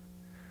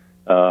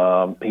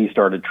 He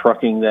started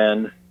trucking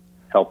then,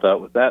 helped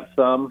out with that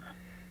some.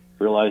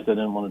 Realized I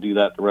didn't want to do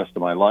that the rest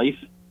of my life.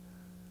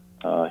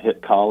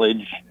 Hit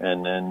college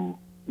and then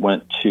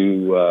went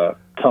to a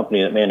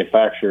company that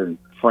manufactured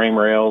frame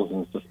rails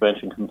and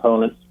suspension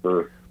components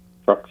for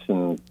trucks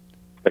and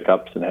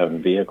pickups and heavy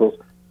vehicles.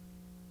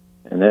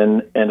 And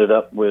then ended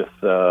up with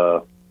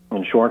an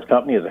insurance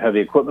company as a heavy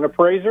equipment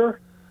appraiser.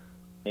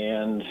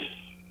 And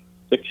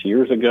 6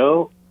 years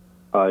ago,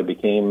 I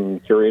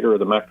became curator of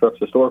the Mack Trucks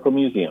Historical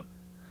Museum.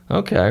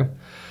 Okay.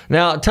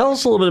 Now, tell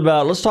us a little bit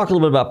let's talk a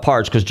little bit about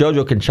parts, because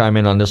Jojo can chime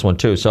in on this one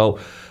too. So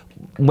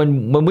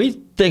when we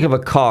think of a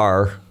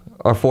car,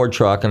 or Ford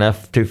truck, an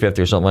F-250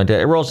 or something like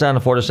that, it rolls down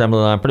the Ford assembly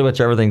line. Pretty much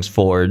everything's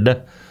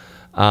Ford.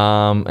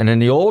 And in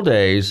the old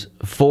days,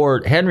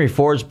 Henry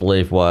Ford's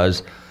belief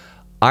was,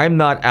 I'm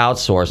not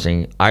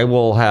outsourcing. I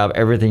will have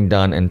everything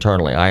done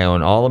internally. I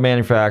own all the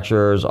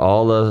manufacturers,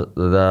 all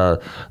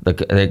the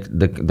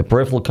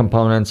peripheral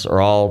components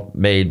are all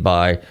made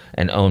by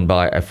and owned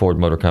by a Ford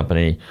Motor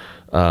Company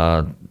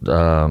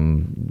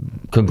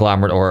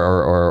conglomerate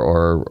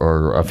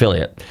or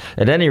affiliate.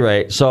 At any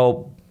rate,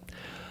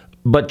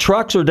 but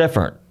trucks are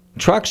different.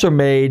 Trucks are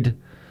made,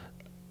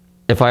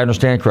 if I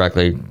understand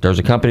correctly, there's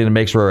a company that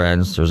makes rear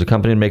ends, there's a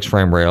company that makes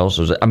frame rails.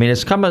 It's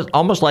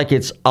almost like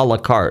it's a la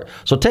carte.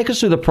 So take us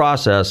through the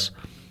process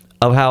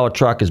of how a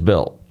truck is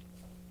built.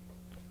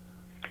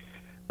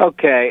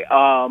 Okay,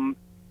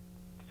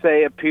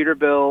 say a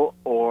Peterbilt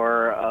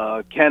or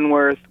a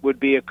Kenworth would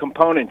be a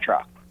component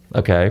truck.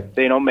 Okay.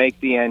 They don't make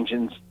the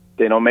engines,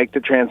 they don't make the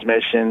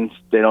transmissions,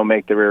 they don't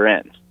make the rear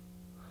ends.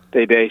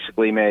 They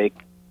basically make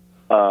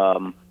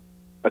a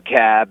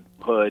cab,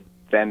 hood,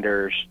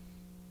 fenders,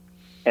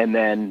 and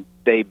then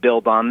they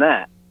build on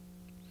that.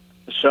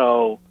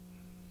 So,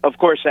 of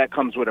course, that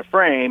comes with a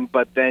frame,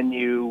 but then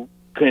you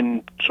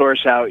can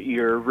source out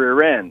your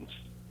rear ends,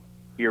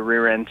 your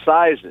rear end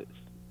sizes,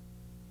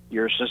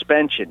 your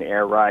suspension,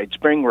 air ride,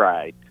 spring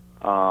ride.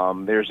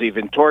 There's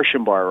even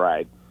torsion bar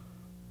ride.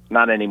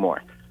 Not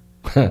anymore.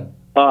 Then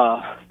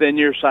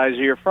your size of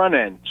your front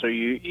end. So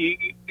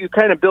you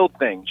kind of build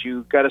things.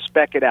 You got to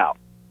spec it out.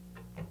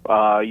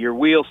 Your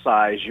wheel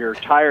size, your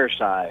tire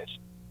size.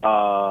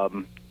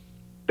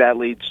 That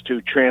leads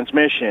to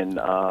transmission,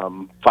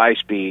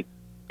 5-speed,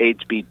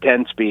 8-speed,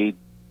 10-speed,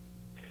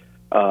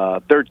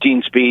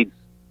 13-speed,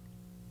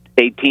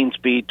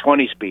 18-speed,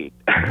 20-speed.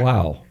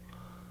 Wow.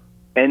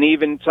 And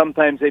even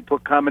sometimes they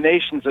put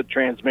combinations of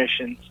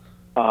transmissions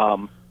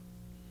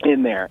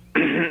in there.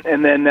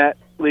 And then that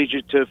leads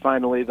you to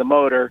finally the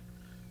motor,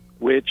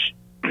 which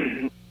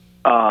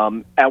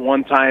at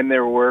one time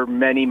there were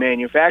many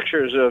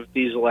manufacturers of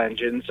diesel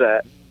engines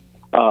that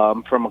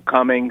from a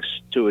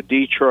Cummins to a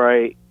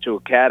Detroit to a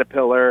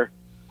Caterpillar.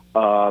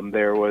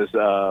 There was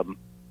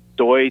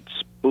Deutz,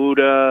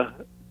 Buda,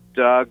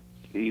 Doug,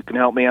 you can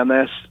help me on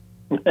this?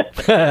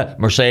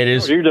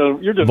 Mercedes, you're done.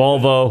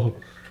 Volvo,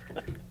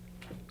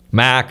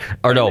 Mack,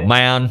 or no,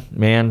 MAN.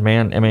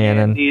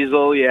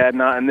 Diesel, yeah,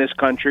 not in this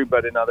country,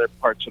 but in other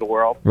parts of the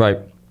world. Right.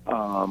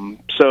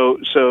 So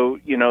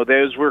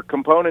those were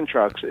component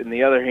trucks. On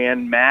the other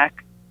hand,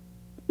 Mack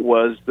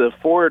was the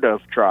Ford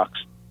of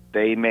trucks.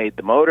 They made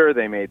the motor,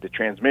 they made the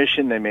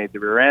transmission, they made the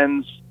rear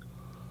ends,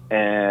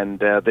 and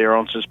their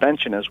own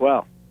suspension as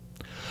well.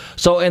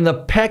 So in the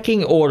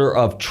pecking order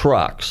of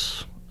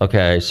trucks,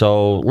 okay,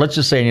 so let's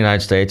just say in the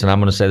United States, and I'm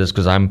going to say this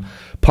because I'm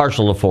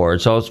partial to Ford.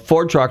 So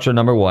Ford trucks are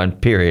number one,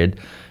 period.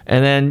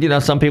 And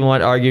then, some people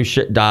might argue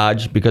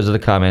Dodge because of the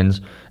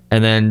Cummins,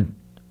 and then,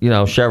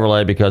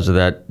 Chevrolet because of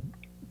that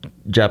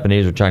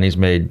Japanese or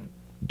Chinese-made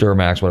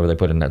Duramax, whatever they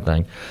put in that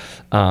thing.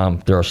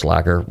 They're a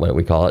slacker, what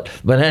we call it.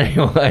 But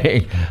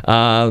anyway,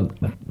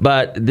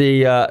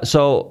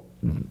 so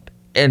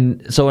in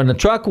the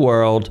truck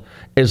world,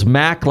 is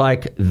Mack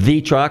like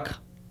the truck?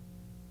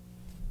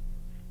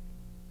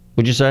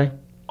 Would you say?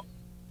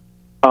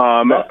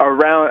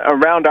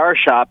 Around our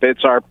shop,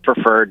 it's our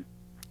preferred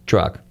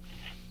truck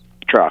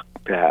to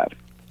have.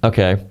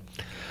 Okay.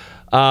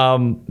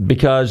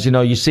 Because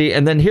you see,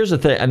 and then here's the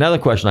thing. Another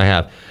question I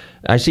have: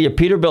 I see a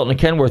Peterbilt and a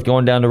Kenworth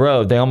going down the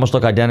road. They almost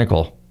look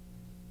identical.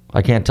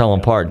 I can't tell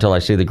them apart until I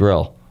see the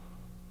grill.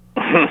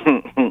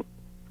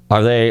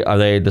 Are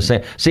they the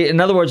same? See,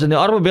 in other words, in the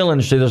automobile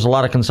industry, there's a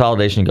lot of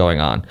consolidation going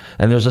on.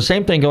 And there's the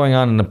same thing going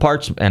on in the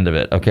parts end of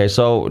it, okay?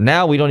 So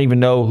now we don't even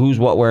know who's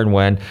what, where, and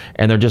when.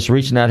 And they're just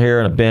reaching out here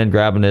in a bin,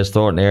 grabbing this,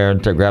 throw it in the air,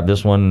 and to grab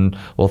this one,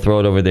 we'll throw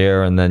it over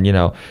there. And then,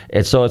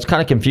 it's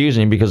kind of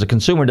confusing because the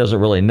consumer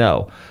doesn't really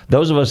know.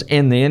 Those of us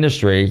in the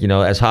industry,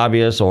 as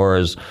hobbyists or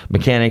as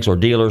mechanics or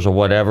dealers or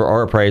whatever,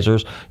 or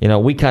appraisers,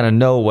 we kind of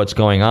know what's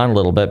going on a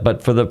little bit.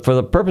 But for the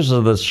purposes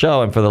of this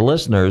show and for the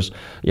listeners,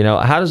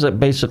 how does it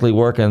basically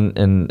work is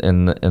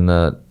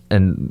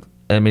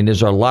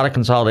there a lot of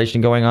consolidation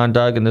going on,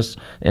 Doug, in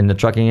the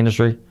trucking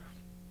industry?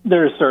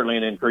 There is certainly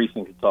an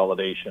increasing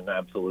consolidation,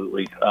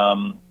 absolutely.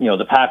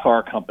 The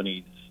PACCAR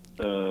companies,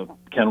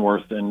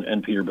 Kenworth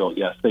and Peterbilt,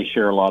 yes, they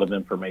share a lot of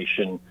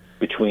information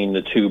between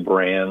the two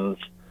brands,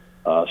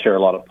 share a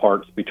lot of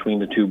parts between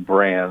the two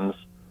brands.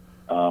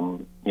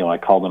 I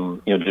call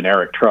them,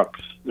 generic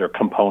trucks. They're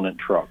component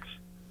trucks.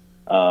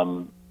 The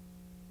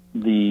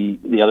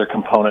other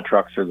component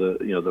trucks are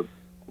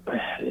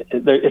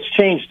it's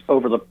changed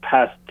over the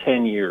past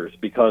 10 years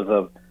because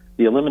of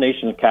the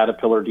elimination of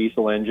Caterpillar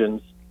diesel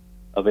engines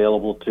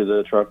available to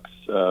the truck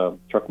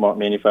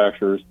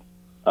manufacturers.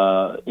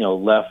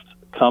 Left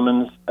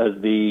Cummins as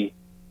the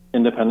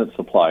independent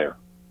supplier.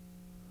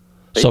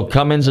 So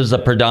Cummins is the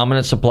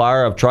predominant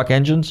supplier of truck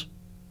engines?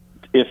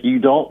 If you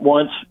don't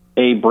want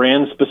a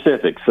brand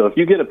specific, so if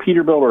you get a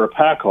Peterbilt or a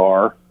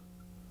PACCAR,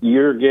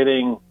 you're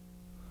getting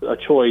a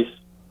choice,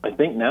 I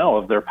think now,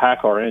 of their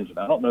PACCAR engine.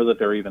 I don't know that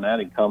they're even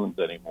adding Cummins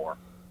anymore.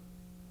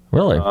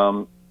 Really?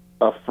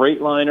 A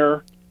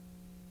Freightliner,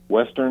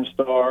 Western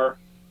Star,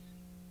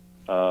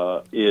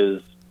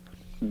 is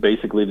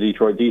basically the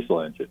Detroit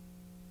diesel engine.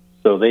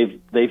 So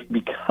they've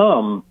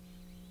become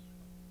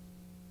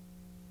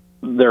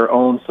their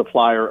own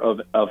supplier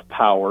of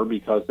power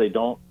because they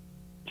don't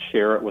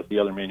share it with the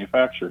other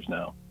manufacturers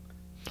now.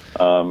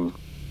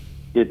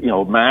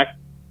 Mac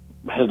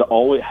had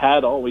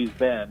always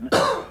been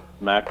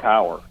Mac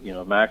Power.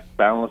 Mac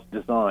balanced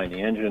design,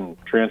 the engine,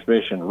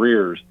 transmission,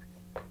 rears,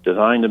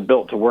 designed and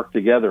built to work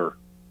together.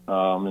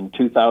 In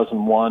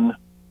 2001,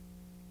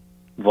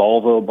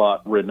 Volvo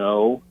bought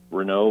Renault.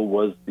 Renault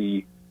was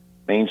the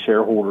main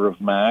shareholder of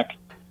Mac,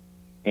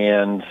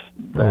 and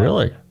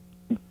really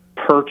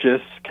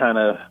purchase kind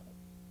of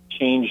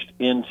changed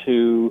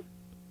into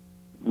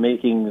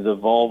making the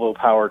Volvo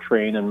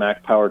powertrain and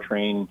Mac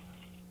powertrain,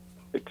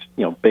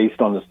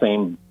 based on the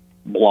same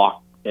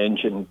block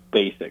engine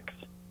basics.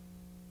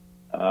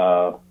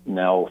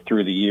 Now,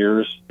 through the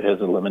years, has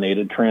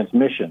eliminated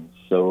transmissions.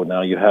 So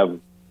now you have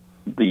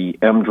the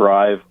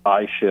M-Drive,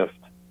 I-Shift,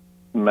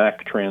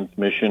 Mac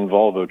transmission,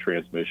 Volvo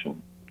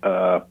transmission.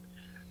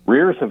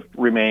 Rears have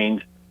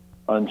remained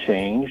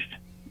unchanged,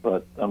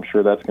 but I'm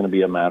sure that's going to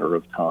be a matter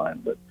of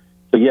time.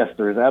 So yes,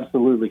 there is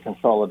absolutely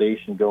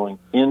consolidation going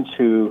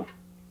into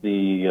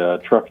the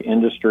truck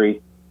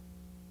industry,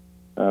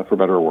 for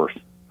better or worse.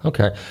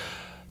 Okay.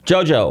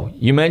 Jojo,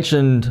 you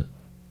mentioned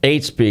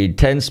 8-speed,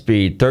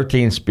 10-speed,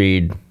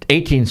 13-speed,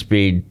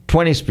 18-speed,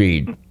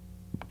 20-speed.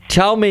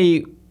 Tell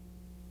me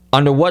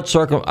under what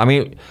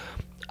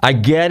I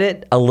get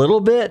it a little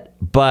bit,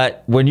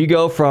 but when you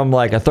go from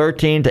like a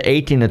 13 to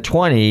 18 to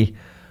 20,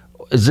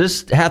 does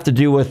this have to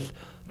do with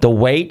the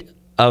weight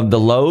of the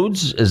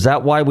loads? Is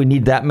that why we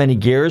need that many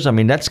gears? I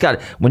mean,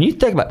 when you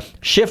think about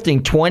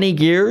shifting 20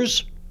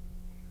 gears.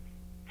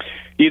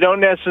 You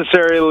don't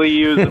necessarily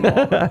use them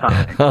all the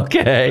time.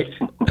 Okay.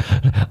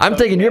 I'm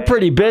thinking you're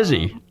pretty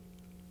busy.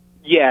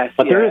 Yes,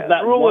 but there is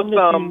that rule of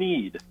thumb you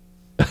need.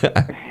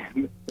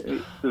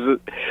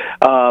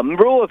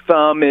 Rule of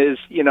thumb is,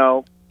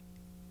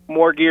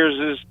 more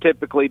gears is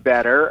typically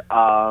better.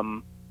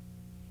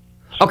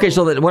 Okay,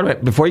 so wait a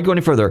minute. Before you go any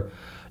further,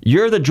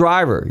 you're the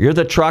driver, you're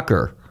the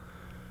trucker,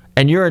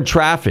 and you're in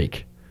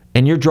traffic,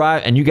 and you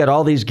got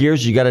all these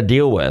gears you got to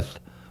deal with.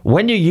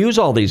 When do you use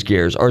all these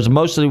gears, or is it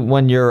mostly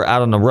when you're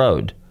out on the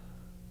road?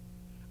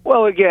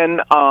 Well,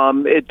 again,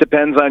 it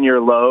depends on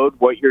your load,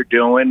 what you're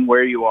doing,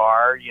 where you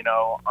are.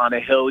 On a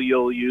hill,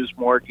 you'll use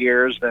more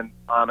gears than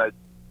on a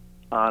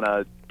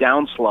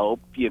downslope.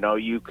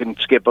 You can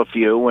skip a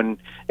few and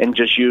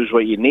just use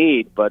what you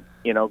need. But,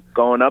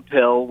 going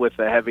uphill with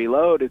a heavy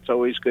load, it's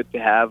always good to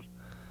have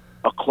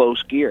a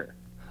close gear.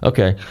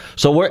 Okay,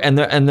 so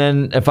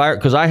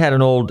because I had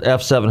an old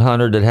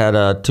F700 that had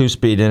a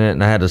 2-speed in it,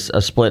 and I had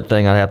a split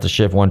thing. I'd have to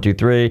shift 1, 2,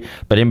 3,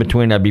 but in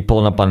between I'd be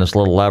pulling up on this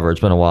little lever. It's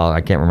been a while. I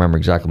can't remember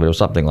exactly, but it was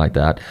something like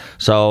that.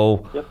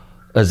 So, yep.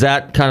 Is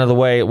that kind of the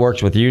way it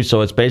works with you?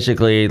 So it's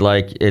basically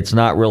like it's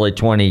not really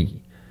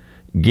 20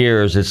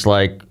 gears. It's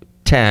like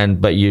 10,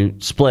 but you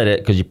split it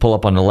because you pull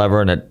up on the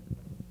lever and it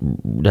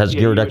has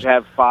gear. You would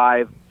have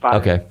five,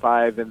 okay.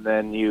 And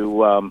then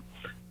you.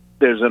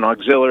 There's an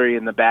auxiliary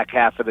in the back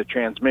half of the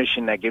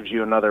transmission that gives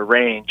you another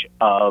range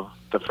of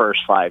the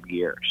first 5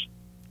 gears.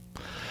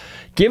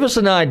 Give us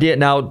an idea.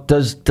 Now,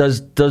 does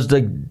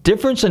the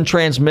difference in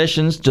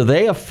transmissions, does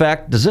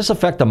this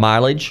affect the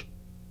mileage,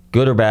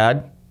 good or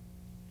bad?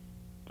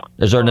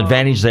 Is there an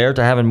advantage there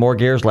to having more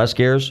gears, less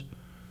gears?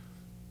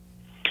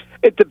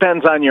 It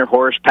depends on your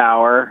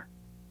horsepower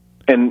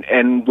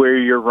and where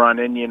you're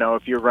running.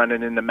 If you're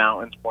running in the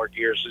mountains, more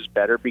gears is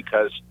better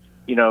because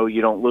you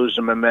don't lose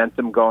the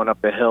momentum going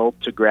up a hill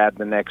to grab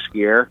the next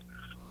gear.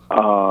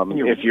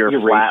 If you're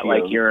flat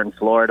like you're in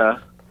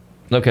Florida,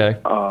 okay,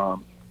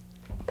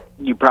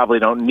 you probably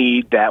don't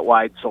need that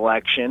wide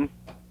selection.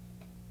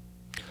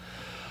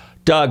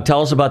 Doug,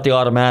 tell us about the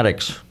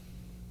automatics.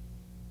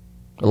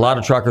 A lot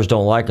of truckers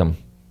don't like them,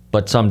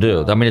 but some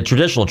do. I mean, a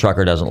traditional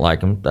trucker doesn't like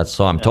them. That's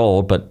so I'm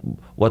told. But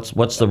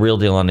what's the real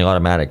deal on the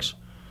automatics?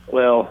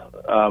 Well,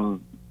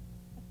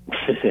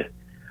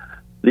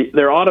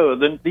 they're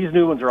auto. These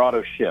new ones are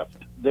auto shift.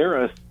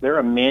 They're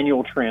a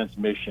manual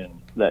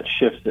transmission that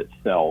shifts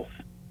itself.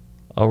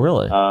 Oh,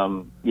 really?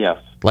 Yes.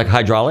 Like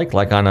hydraulic,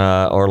 like on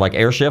like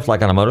air shift,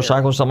 like on a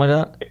motorcycle or something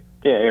like that.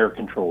 Yeah, air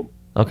controlled.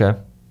 Okay.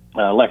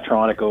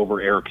 Electronic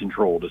over air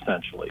controlled,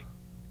 essentially.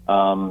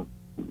 I've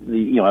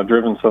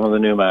driven some of the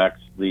new Macs,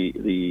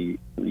 the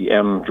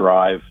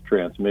M-Drive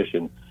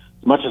transmission.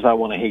 As much as I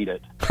want to hate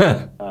it,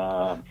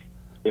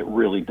 it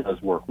really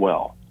does work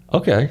well.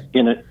 Okay.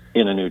 In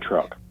a new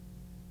truck.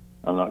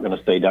 I'm not going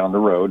to say down the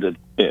road.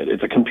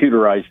 It's a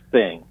computerized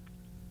thing.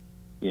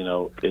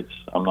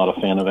 I'm not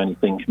a fan of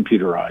anything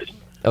computerized.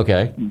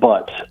 Okay.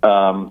 But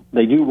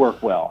they do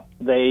work well.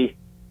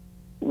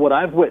 What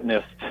I've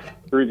witnessed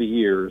through the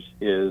years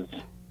is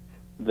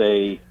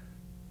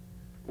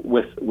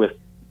with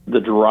the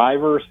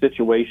driver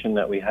situation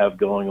that we have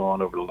going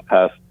on over the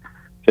past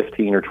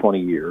 15 or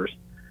 20 years,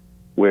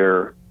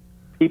 where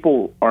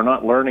people are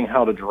not learning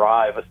how to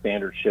drive a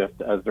standard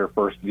shift as their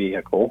first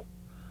vehicle.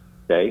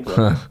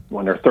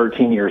 When they're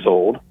 13 years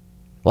old.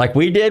 Like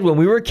we did when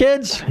we were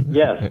kids?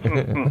 Yes.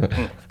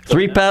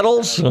 3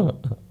 pedals?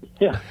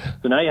 Yeah.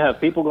 So now you have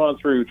people going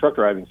through truck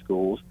driving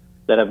schools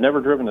that have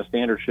never driven a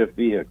standard shift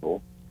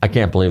vehicle. I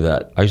can't believe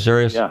that. Are you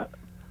serious? Yeah.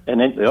 And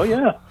then, oh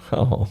yeah.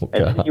 Oh, God.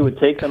 And then you would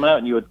take them out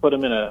and you would put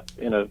them in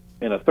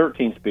a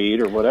 13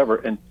 speed or whatever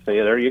and say,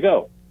 there you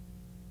go.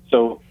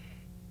 So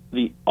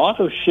the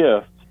auto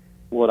shift,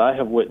 what I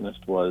have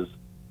witnessed was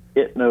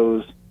it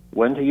knows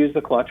when to use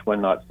the clutch,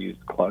 when not to use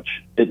the clutch.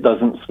 It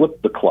doesn't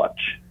slip the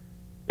clutch.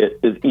 It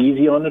is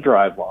easy on the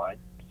drive line,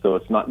 so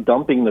it's not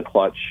dumping the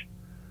clutch,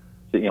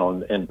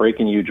 and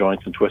breaking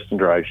U-joints and twisting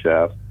drive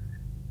shafts.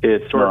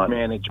 It's Torque not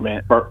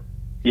management.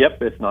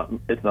 Yep, it's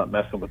not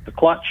messing with the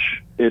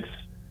clutch. It's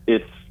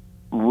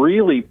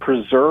really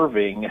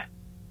preserving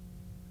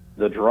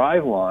the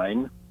drive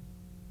line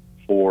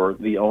for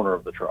the owner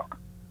of the truck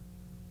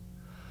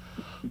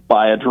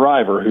by a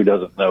driver who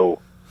doesn't know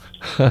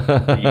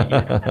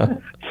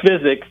the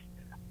physics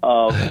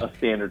of a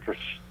standard.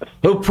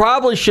 Who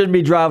probably shouldn't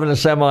be driving a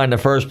semi in the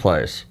first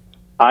place.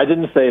 I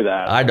didn't say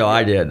that. I know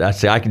I did.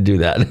 I can do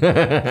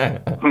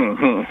that.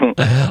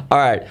 All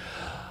right.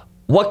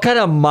 What kind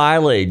of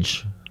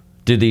mileage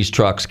do these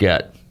trucks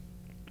get?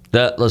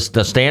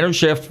 The standard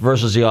shift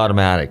versus the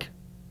automatic?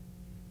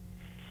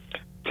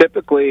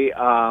 Typically,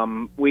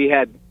 we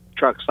had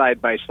trucks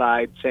side by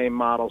side, same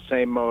model,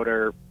 same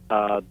motor,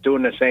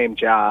 doing the same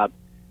job,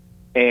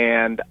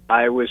 and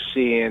I was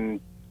seeing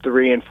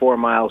 3 and 4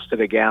 miles to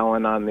the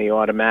gallon on the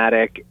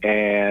automatic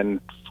and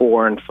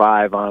 4 and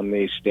 5 on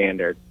the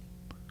standard.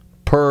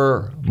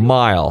 Per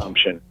mile?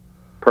 Consumption.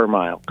 Per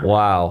mile.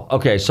 Wow.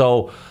 Okay,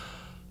 so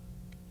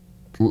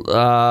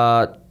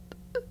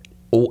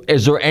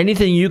is there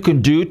anything you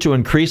can do to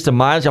increase the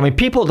mileage? I mean,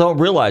 people don't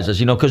realize this,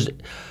 because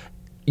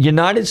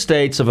United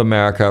States of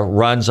America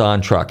runs on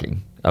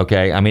trucking.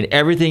 Okay, I mean,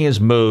 everything is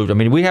moved. I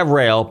mean, we have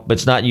rail, but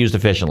it's not used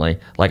efficiently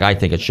like I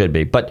think it should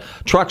be. But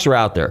trucks are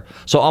out there.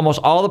 So almost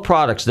all the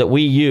products that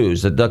we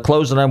use, the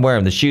clothes that I'm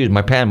wearing, the shoes,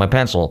 my pen, my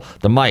pencil,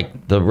 the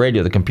mic, the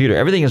radio, the computer,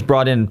 everything is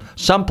brought in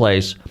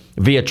someplace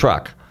via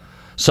truck.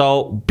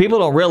 So people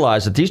don't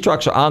realize that these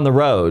trucks are on the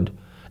road.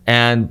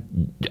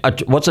 And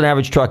what's an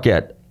average truck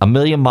get? 1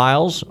 million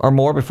miles or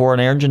more before an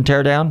engine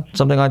tear down?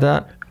 Something like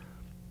that?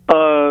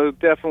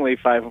 Definitely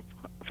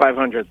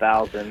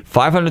 500,000.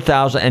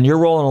 500,000, and you're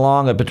rolling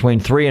along at between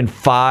 3 and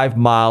 5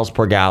 miles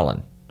per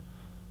gallon.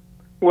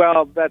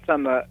 Well, that's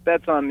on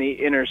the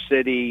inner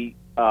city.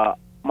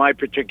 My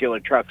particular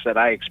trucks that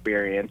I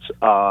experience.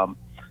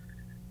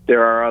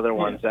 There are other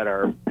ones that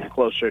are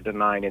closer to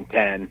 9 and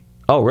 10.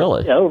 Oh,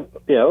 really?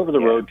 Yeah. Over the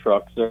road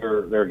trucks,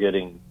 they're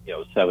getting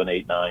 7,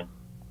 8, 9,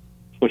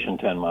 pushing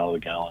 10 miles a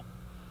gallon.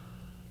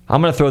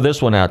 I'm going to throw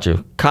this one at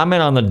you.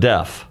 Comment on the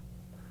DEF.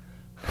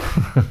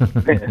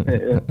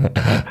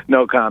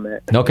 No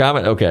comment. No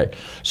comment? Okay.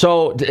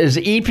 So is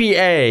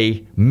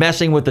EPA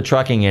messing with the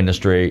trucking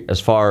industry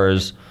as far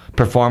as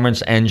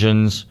performance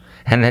engines?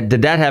 And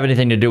did that have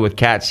anything to do with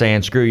CAT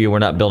saying, screw you, we're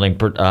not building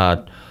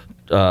truck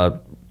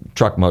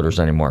motors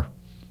anymore?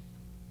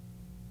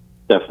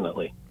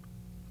 Definitely.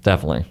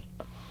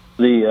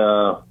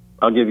 I'll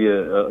give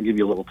you a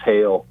little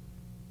tale.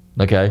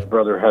 Okay. My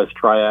brother has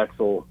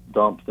triaxle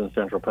dumps in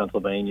central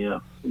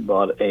Pennsylvania. He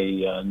bought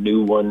a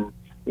new one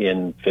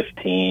in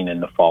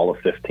the fall of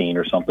 15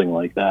 or something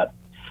like that.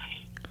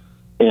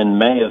 In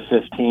May of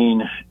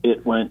 15,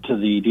 it went to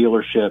the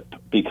dealership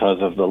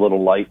because of the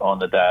little light on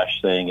the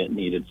dash saying it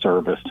needed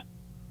service.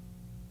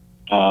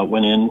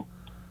 Went in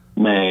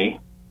May.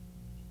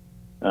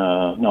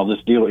 Now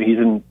this dealer, he's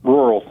in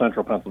rural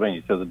central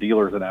Pennsylvania, so the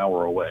dealer's an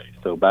hour away.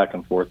 So back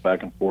and forth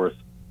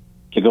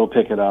to go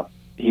pick it up.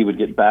 He would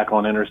get back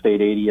on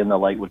Interstate 80 and the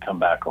light would come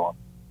back on.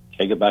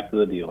 Take it back to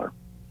the dealer.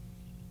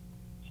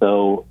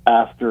 So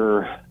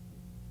after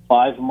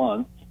 5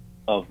 months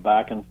of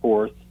back and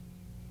forth,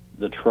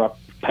 the truck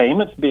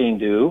payments being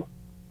due,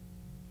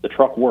 the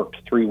truck worked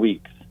 3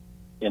 weeks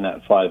in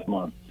that 5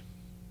 months.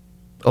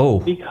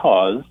 Oh.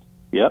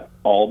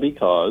 All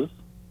because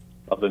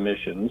of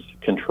emissions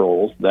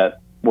controls that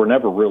were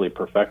never really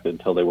perfected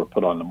until they were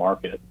put on the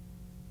market.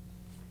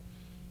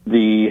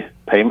 The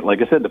payment,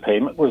 like I said, the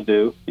payment was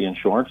due, the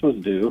insurance was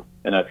due,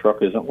 and that truck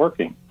isn't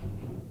working.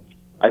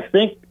 I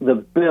think the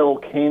bill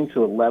came to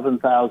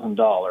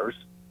 $11,000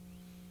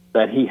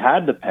 that he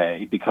had to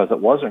pay because it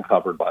wasn't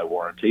covered by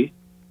warranty.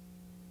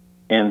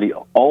 And the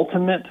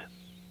ultimate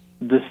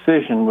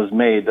decision was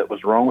made that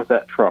was wrong with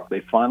that truck.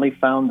 They finally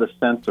found the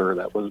sensor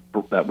that was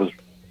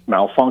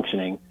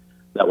malfunctioning.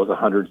 That was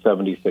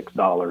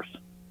 $176.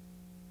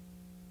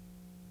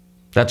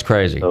 That's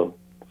crazy. So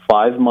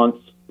 5 months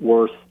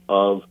worth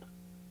of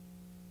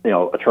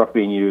a truck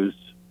being used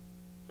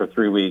for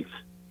 3 weeks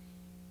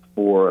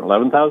for an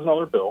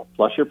 $11,000 bill,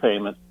 plus your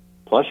payment,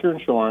 plus your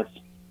insurance,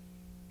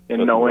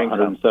 and no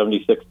income.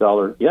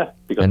 $176. Yeah,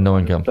 because and no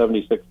income.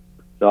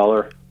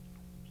 $76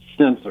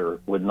 sensor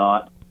would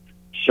not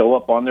show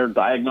up on their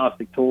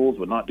diagnostic tools.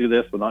 Would not do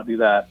this. Would not do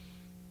that.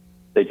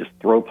 They just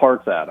throw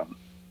parts at them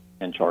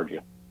and charge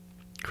you.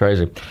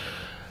 Crazy.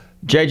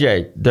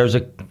 JJ,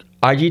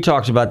 IG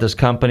talks about this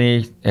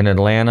company in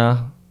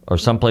Atlanta or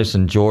someplace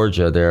in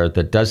Georgia there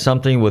that does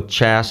something with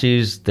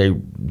chassis. They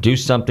do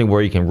something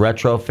where you can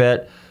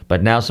retrofit,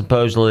 but now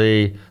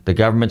supposedly the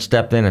government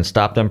stepped in and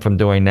stopped them from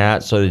doing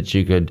that so that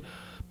you could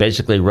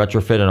basically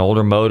retrofit an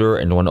older motor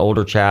into an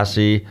older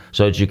chassis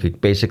so that you could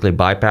basically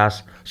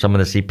bypass some of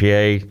the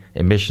CPA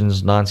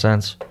emissions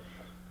nonsense.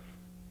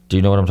 Do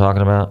you know what I'm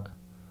talking about?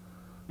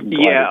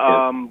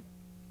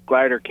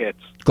 Glider kits.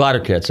 Glider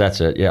kits,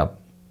 that's it, yeah.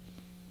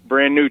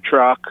 Brand new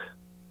truck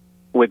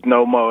with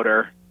no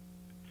motor,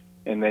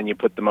 and then you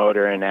put the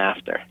motor in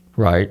after.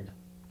 Right.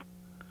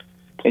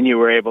 And you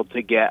were able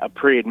to get a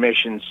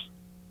pre-emissions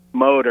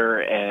motor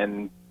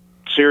and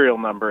serial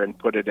number and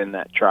put it in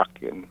that truck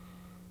and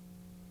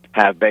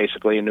have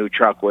basically a new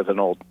truck with an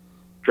old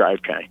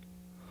drivetrain.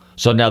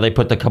 So now they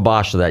put the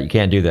kibosh to that. You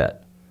can't do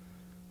that.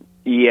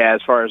 Yeah,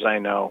 as far as I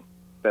know,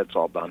 that's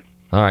all done.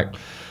 All right.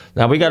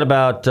 Now, we got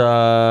about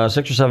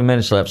 6 or 7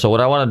 minutes left. So what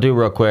I want to do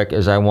real quick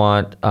is I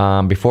want,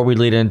 before we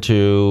lead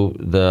into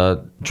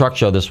the truck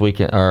show this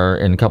weekend, or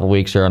in a couple of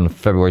weeks here on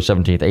February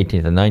 17th,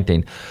 18th, and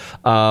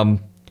 19th,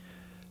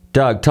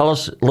 Doug, tell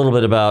us a little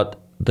bit about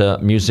the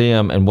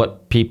museum and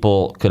what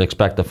people could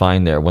expect to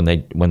find there when they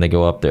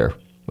go up there,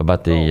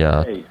 about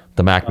the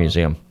Mac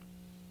Museum.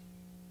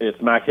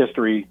 It's Mac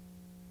history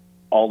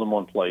all in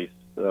one place.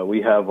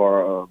 We have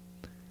our...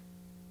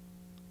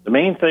 the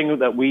main thing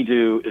that we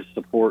do is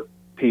support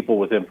people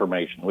with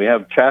information. We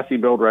have chassis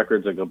build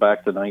records that go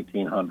back to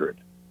 1900.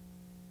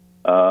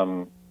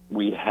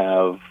 We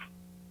have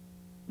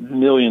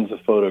millions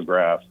of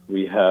photographs.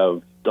 We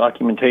have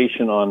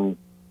documentation on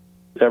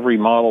every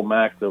model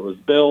Mac that was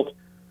built.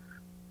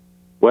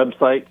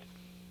 Website,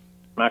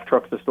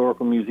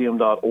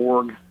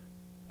 MacTrucksHistoricalMuseum.org.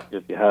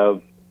 If you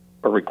have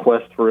a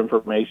request for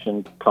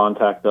information,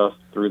 contact us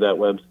through that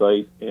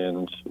website,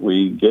 and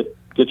we get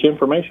you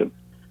information.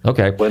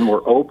 Okay. When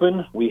we're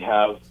open, we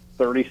have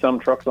 30-some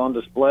trucks on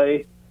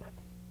display.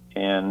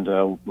 And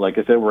like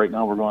I said, right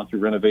now we're going through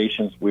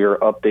renovations. We are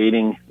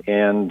updating.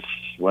 And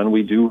when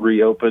we do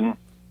reopen,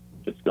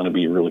 it's going to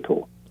be really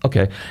cool.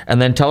 Okay.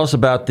 And then tell us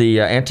about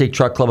the Antique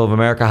Truck Club of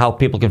America, how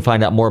people can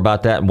find out more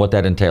about that and what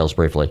that entails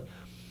briefly.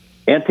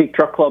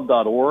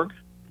 AntiqueTruckClub.org.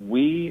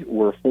 We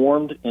were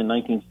formed in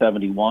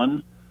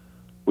 1971.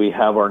 We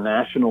have our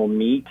national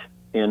meet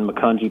in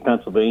Macungie,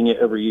 Pennsylvania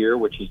every year,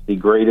 which is the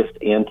greatest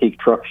antique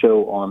truck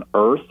show on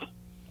earth.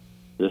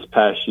 This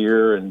past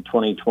year, in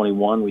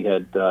 2021, we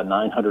had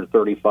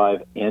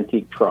 935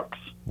 antique trucks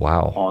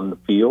on the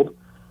field.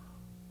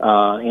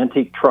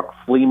 Antique truck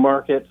flea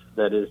market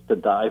that is to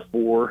die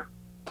for.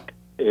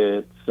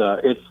 It's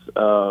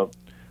an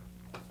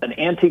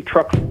antique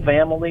truck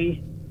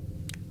family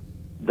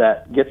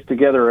that gets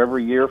together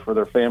every year for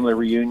their family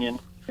reunion,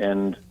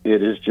 and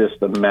it is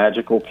just a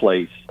magical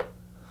place.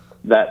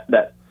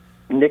 That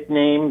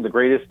nickname, the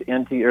greatest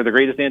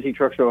antique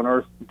truck show on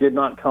earth, did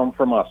not come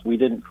from us. We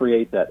didn't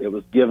create that. It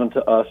was given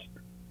to us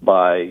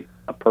by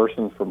a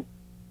person from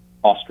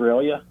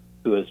Australia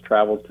who has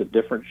traveled to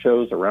different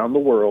shows around the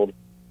world,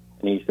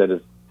 and he said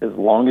as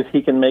long as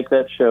he can make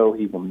that show,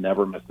 he will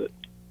never miss it.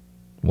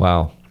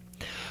 Wow.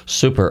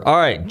 Super. All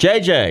right,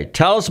 JJ,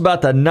 tell us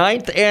about the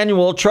 9th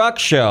annual truck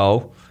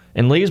show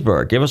in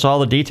Leesburg. Give us all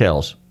the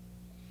details.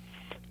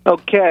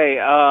 Okay,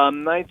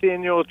 9th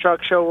annual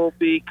truck show will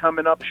be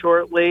coming up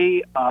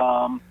shortly.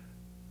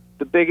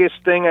 The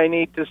biggest thing I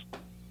need to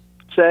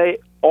say,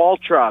 all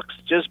trucks.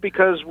 Just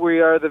because we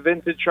are the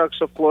Vintage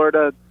Trucks of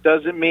Florida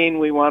doesn't mean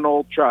we want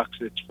old trucks.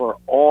 It's for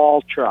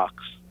all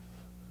trucks.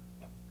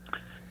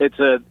 It's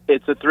a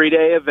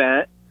 3-day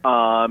event.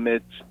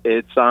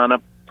 It's on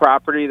a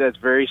property that's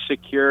very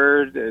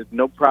secure. There's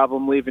no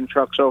problem leaving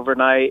trucks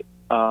overnight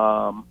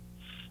for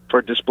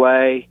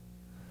display.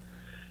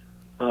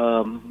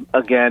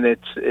 Again,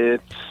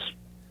 it's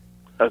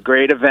a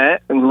great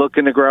event and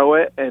looking to grow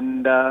it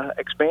and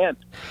expand.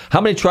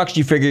 How many trucks do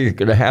you figure you're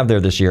going to have there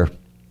this year?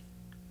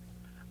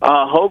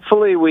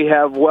 Hopefully we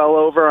have well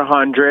over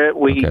 100.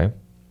 We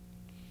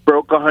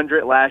broke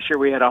 100 last year.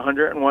 We had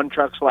 101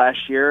 trucks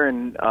last year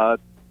in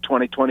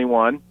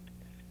 2021.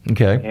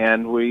 Okay.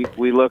 And we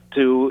look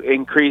to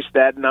increase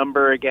that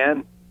number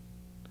again.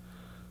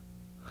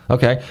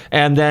 Okay.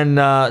 And then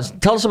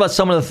tell us about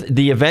some of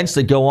the events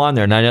that go on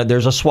there. Now, I know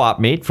there's a swap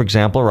meet, for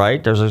example,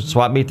 right? There's a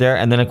swap meet there.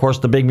 And then, of course,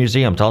 the big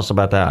museum. Tell us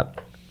about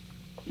that.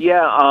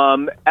 Yeah.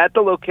 At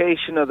the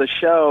location of the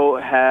show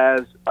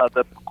has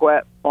the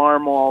Paquette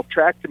Farmall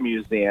Tractor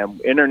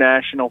Museum,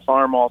 International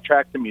Farmall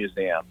Tractor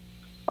Museum.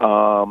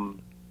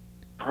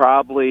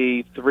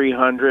 Probably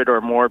 300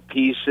 or more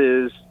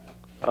pieces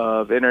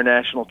of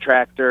international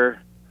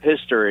tractor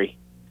history.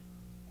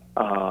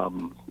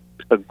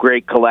 A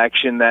great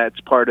collection that's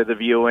part of the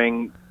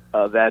viewing.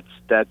 That's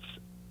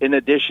in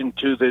addition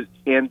to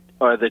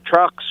the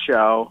trucks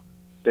show.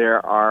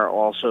 There are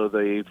also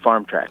the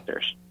farm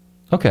tractors.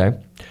 Okay.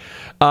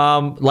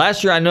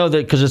 Last year, I know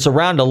that because it's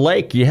around a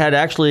lake,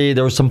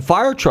 there was some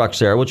fire trucks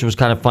there, which was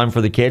kind of fun for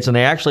the kids, and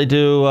they actually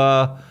do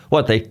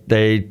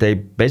they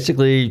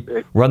basically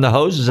run the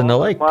hoses in the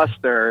lake.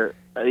 Muster.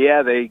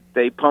 Yeah,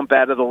 they pump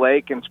out of the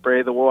lake and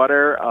spray the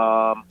water.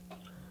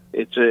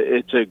 It's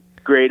a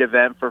great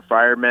event for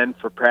firemen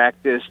for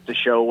practice to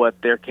show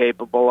what they're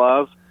capable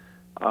of.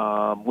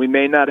 We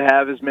may not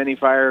have as many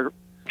fire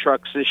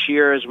trucks this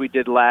year as we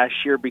did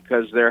last year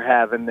because they're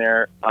having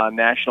their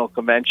national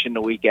convention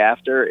the week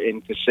after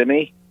in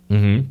Kissimmee.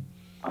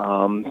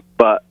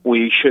 But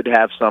we should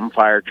have some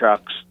fire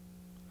trucks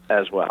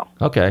as well.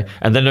 Okay.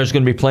 And then there's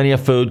going to be plenty of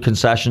food,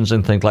 concessions,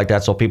 and things like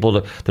that. So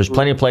there's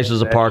plenty of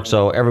places to park,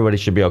 so everybody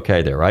should be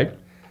okay there, right?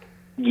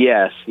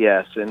 Yes.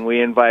 And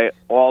we invite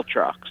all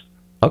trucks.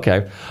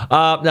 Okay.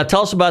 Now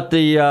tell us about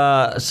the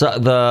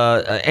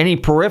any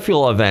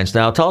peripheral events.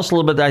 Now tell us a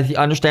little bit. I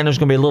understand there's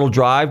going to be a little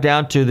drive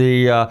down to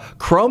the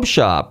Chrome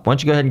Shop. Why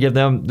don't you go ahead and give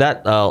them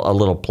that a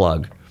little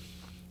plug?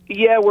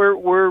 Yeah,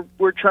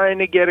 we're trying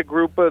to get a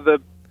group of the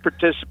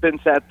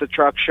participants at the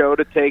truck show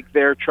to take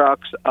their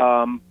trucks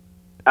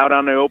out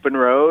on the open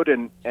road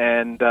and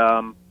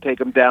take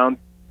them down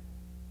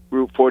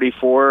Route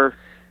 44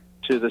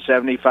 to the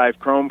 75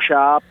 Chrome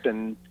Shop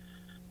and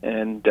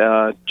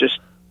just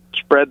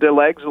spread their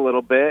legs a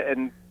little bit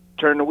and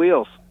turn the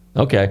wheels.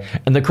 Okay.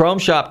 And the Chrome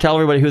Shop, tell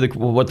everybody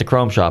what the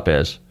Chrome Shop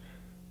is.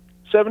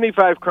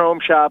 75 Chrome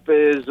Shop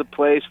is a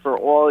place for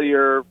all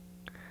your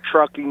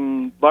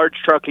large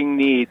trucking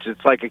needs.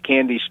 It's like a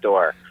candy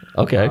store.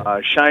 Okay.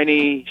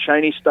 Shiny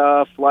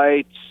stuff,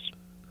 lights,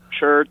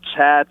 shirts,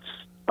 hats.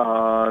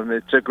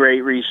 It's a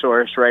great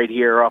resource right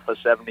here off of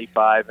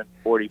 75 and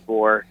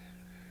 44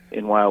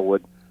 in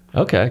Wildwood.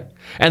 Okay.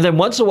 And then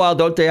once in a while,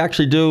 don't they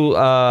actually do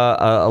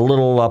a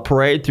little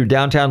parade through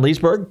downtown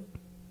Leesburg?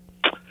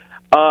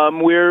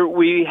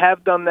 We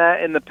have done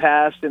that in the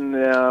past,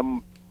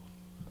 and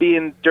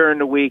being during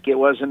the week, it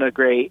wasn't a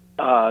great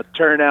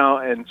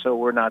turnout, and so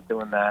we're not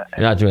doing that.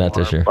 You're not doing that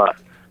this year. But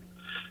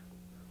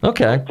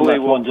okay. Hopefully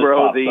we'll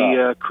grow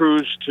the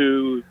cruise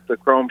to the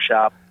Chrome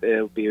Shop.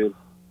 It'll be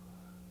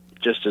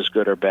just as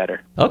good or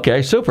better.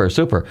 Okay, super.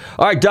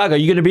 All right, Doug, are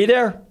you going to be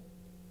there?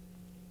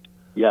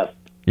 Yes.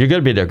 You're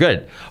going to be there.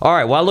 Good. All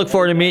right. Well, I look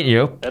forward to meeting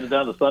you. Headed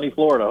down to sunny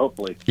Florida,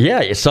 hopefully.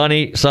 Yeah,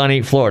 sunny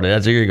Florida.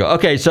 There you go.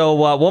 Okay, so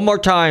one more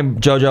time,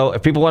 Jojo,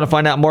 if people want to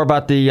find out more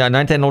about the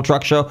 9th Annual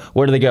Truck Show,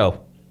 where do they go?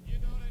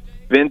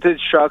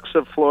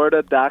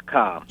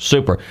 VintageTrucksOfFlorida.com.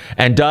 Super.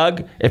 And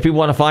Doug, if people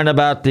want to find out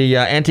about the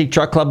Antique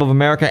Truck Club of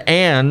America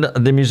and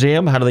the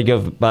museum, how do they go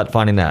about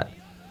finding that?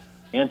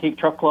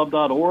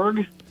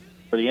 AntiqueTruckClub.org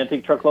for the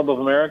Antique Truck Club of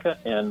America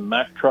and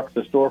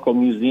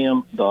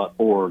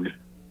MacTrucksHistoricalMuseum.org.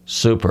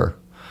 Super.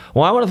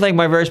 Well, I want to thank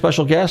my very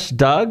special guests,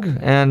 Doug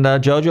and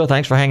Jojo.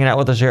 Thanks for hanging out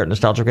with us here at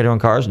Nostalgic Radio and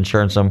Cars and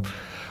sharing some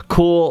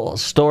cool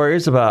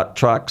stories about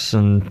trucks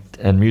and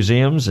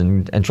museums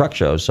and truck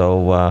shows.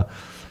 So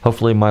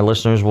hopefully my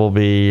listeners will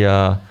be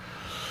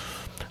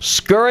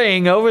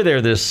scurrying over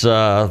there this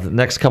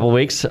next couple of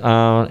weeks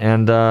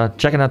and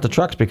checking out the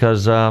trucks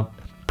because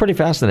pretty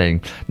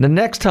fascinating. The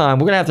next time,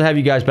 we're going to have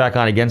you guys back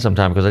on again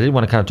sometime because I did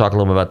want to kind of talk a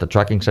little bit about the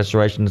trucking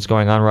situation that's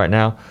going on right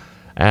now.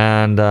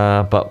 And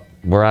but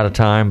we're out of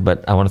time,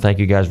 but I want to thank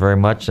you guys very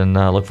much and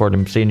look forward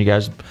to seeing you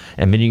guys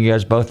and meeting you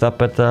guys both up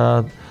at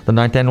the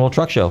 9th Annual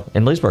Truck Show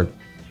in Leesburg.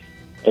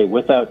 Hey,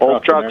 without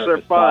old trucks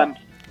are fun.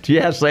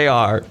 Yes, they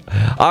are.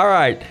 All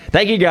right.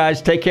 Thank you,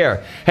 guys. Take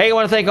care. Hey, I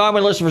want to thank all my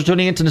listeners for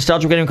tuning in to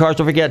Nostalgic Radio and Cars.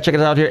 Don't forget, check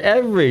us out here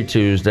every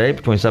Tuesday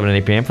between 7 and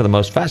 8 p.m. for the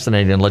most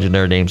fascinating and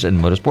legendary names in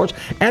motorsports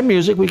and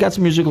music. We got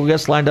some musical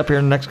guests lined up here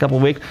in the next couple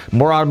of weeks.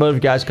 More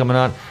automotive guys coming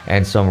on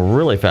and some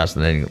really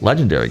fascinating,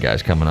 legendary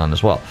guys coming on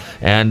as well.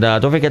 And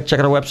don't forget to check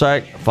out our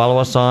website. Follow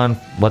us on,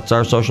 what's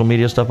our social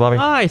media stuff, Bobby?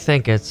 I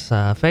think it's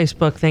a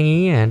Facebook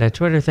thingy and a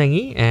Twitter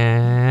thingy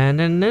and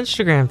an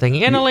Instagram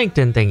thingy and a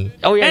LinkedIn thingy.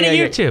 Oh, yeah. And a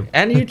YouTube.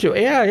 And a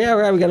YouTube.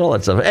 Yeah, we got all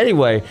that stuff.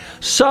 Anyway,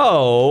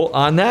 so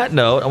on that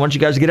note, I want you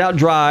guys to get out and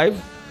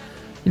drive.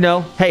 You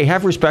know, hey,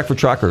 have respect for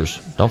truckers.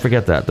 Don't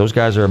forget that. Those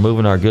guys are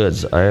moving our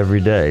goods every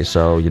day.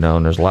 So, you know,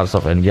 and there's a lot of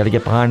stuff. And you got to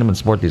get behind them and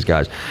support these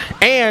guys.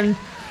 And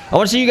I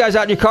want to see you guys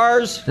out in your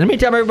cars. In the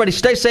meantime, everybody,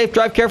 stay safe,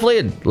 drive carefully,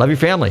 and love your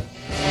family.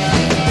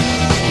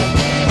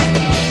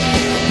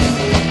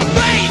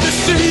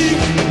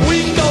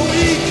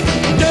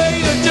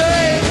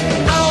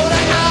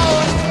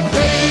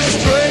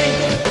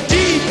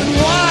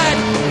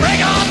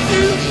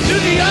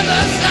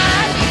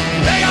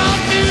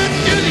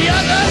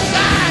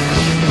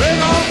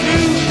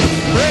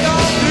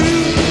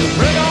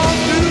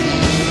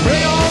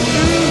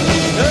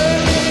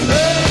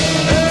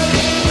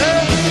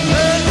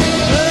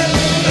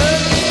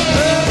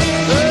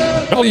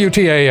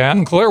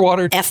 WTAN,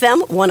 Clearwater.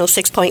 FM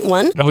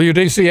 106.1.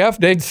 WDCF,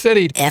 Dade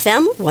City.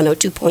 FM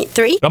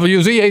 102.3.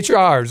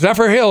 WZHR,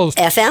 Zephyr Hills.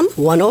 FM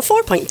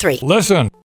 104.3. Listen.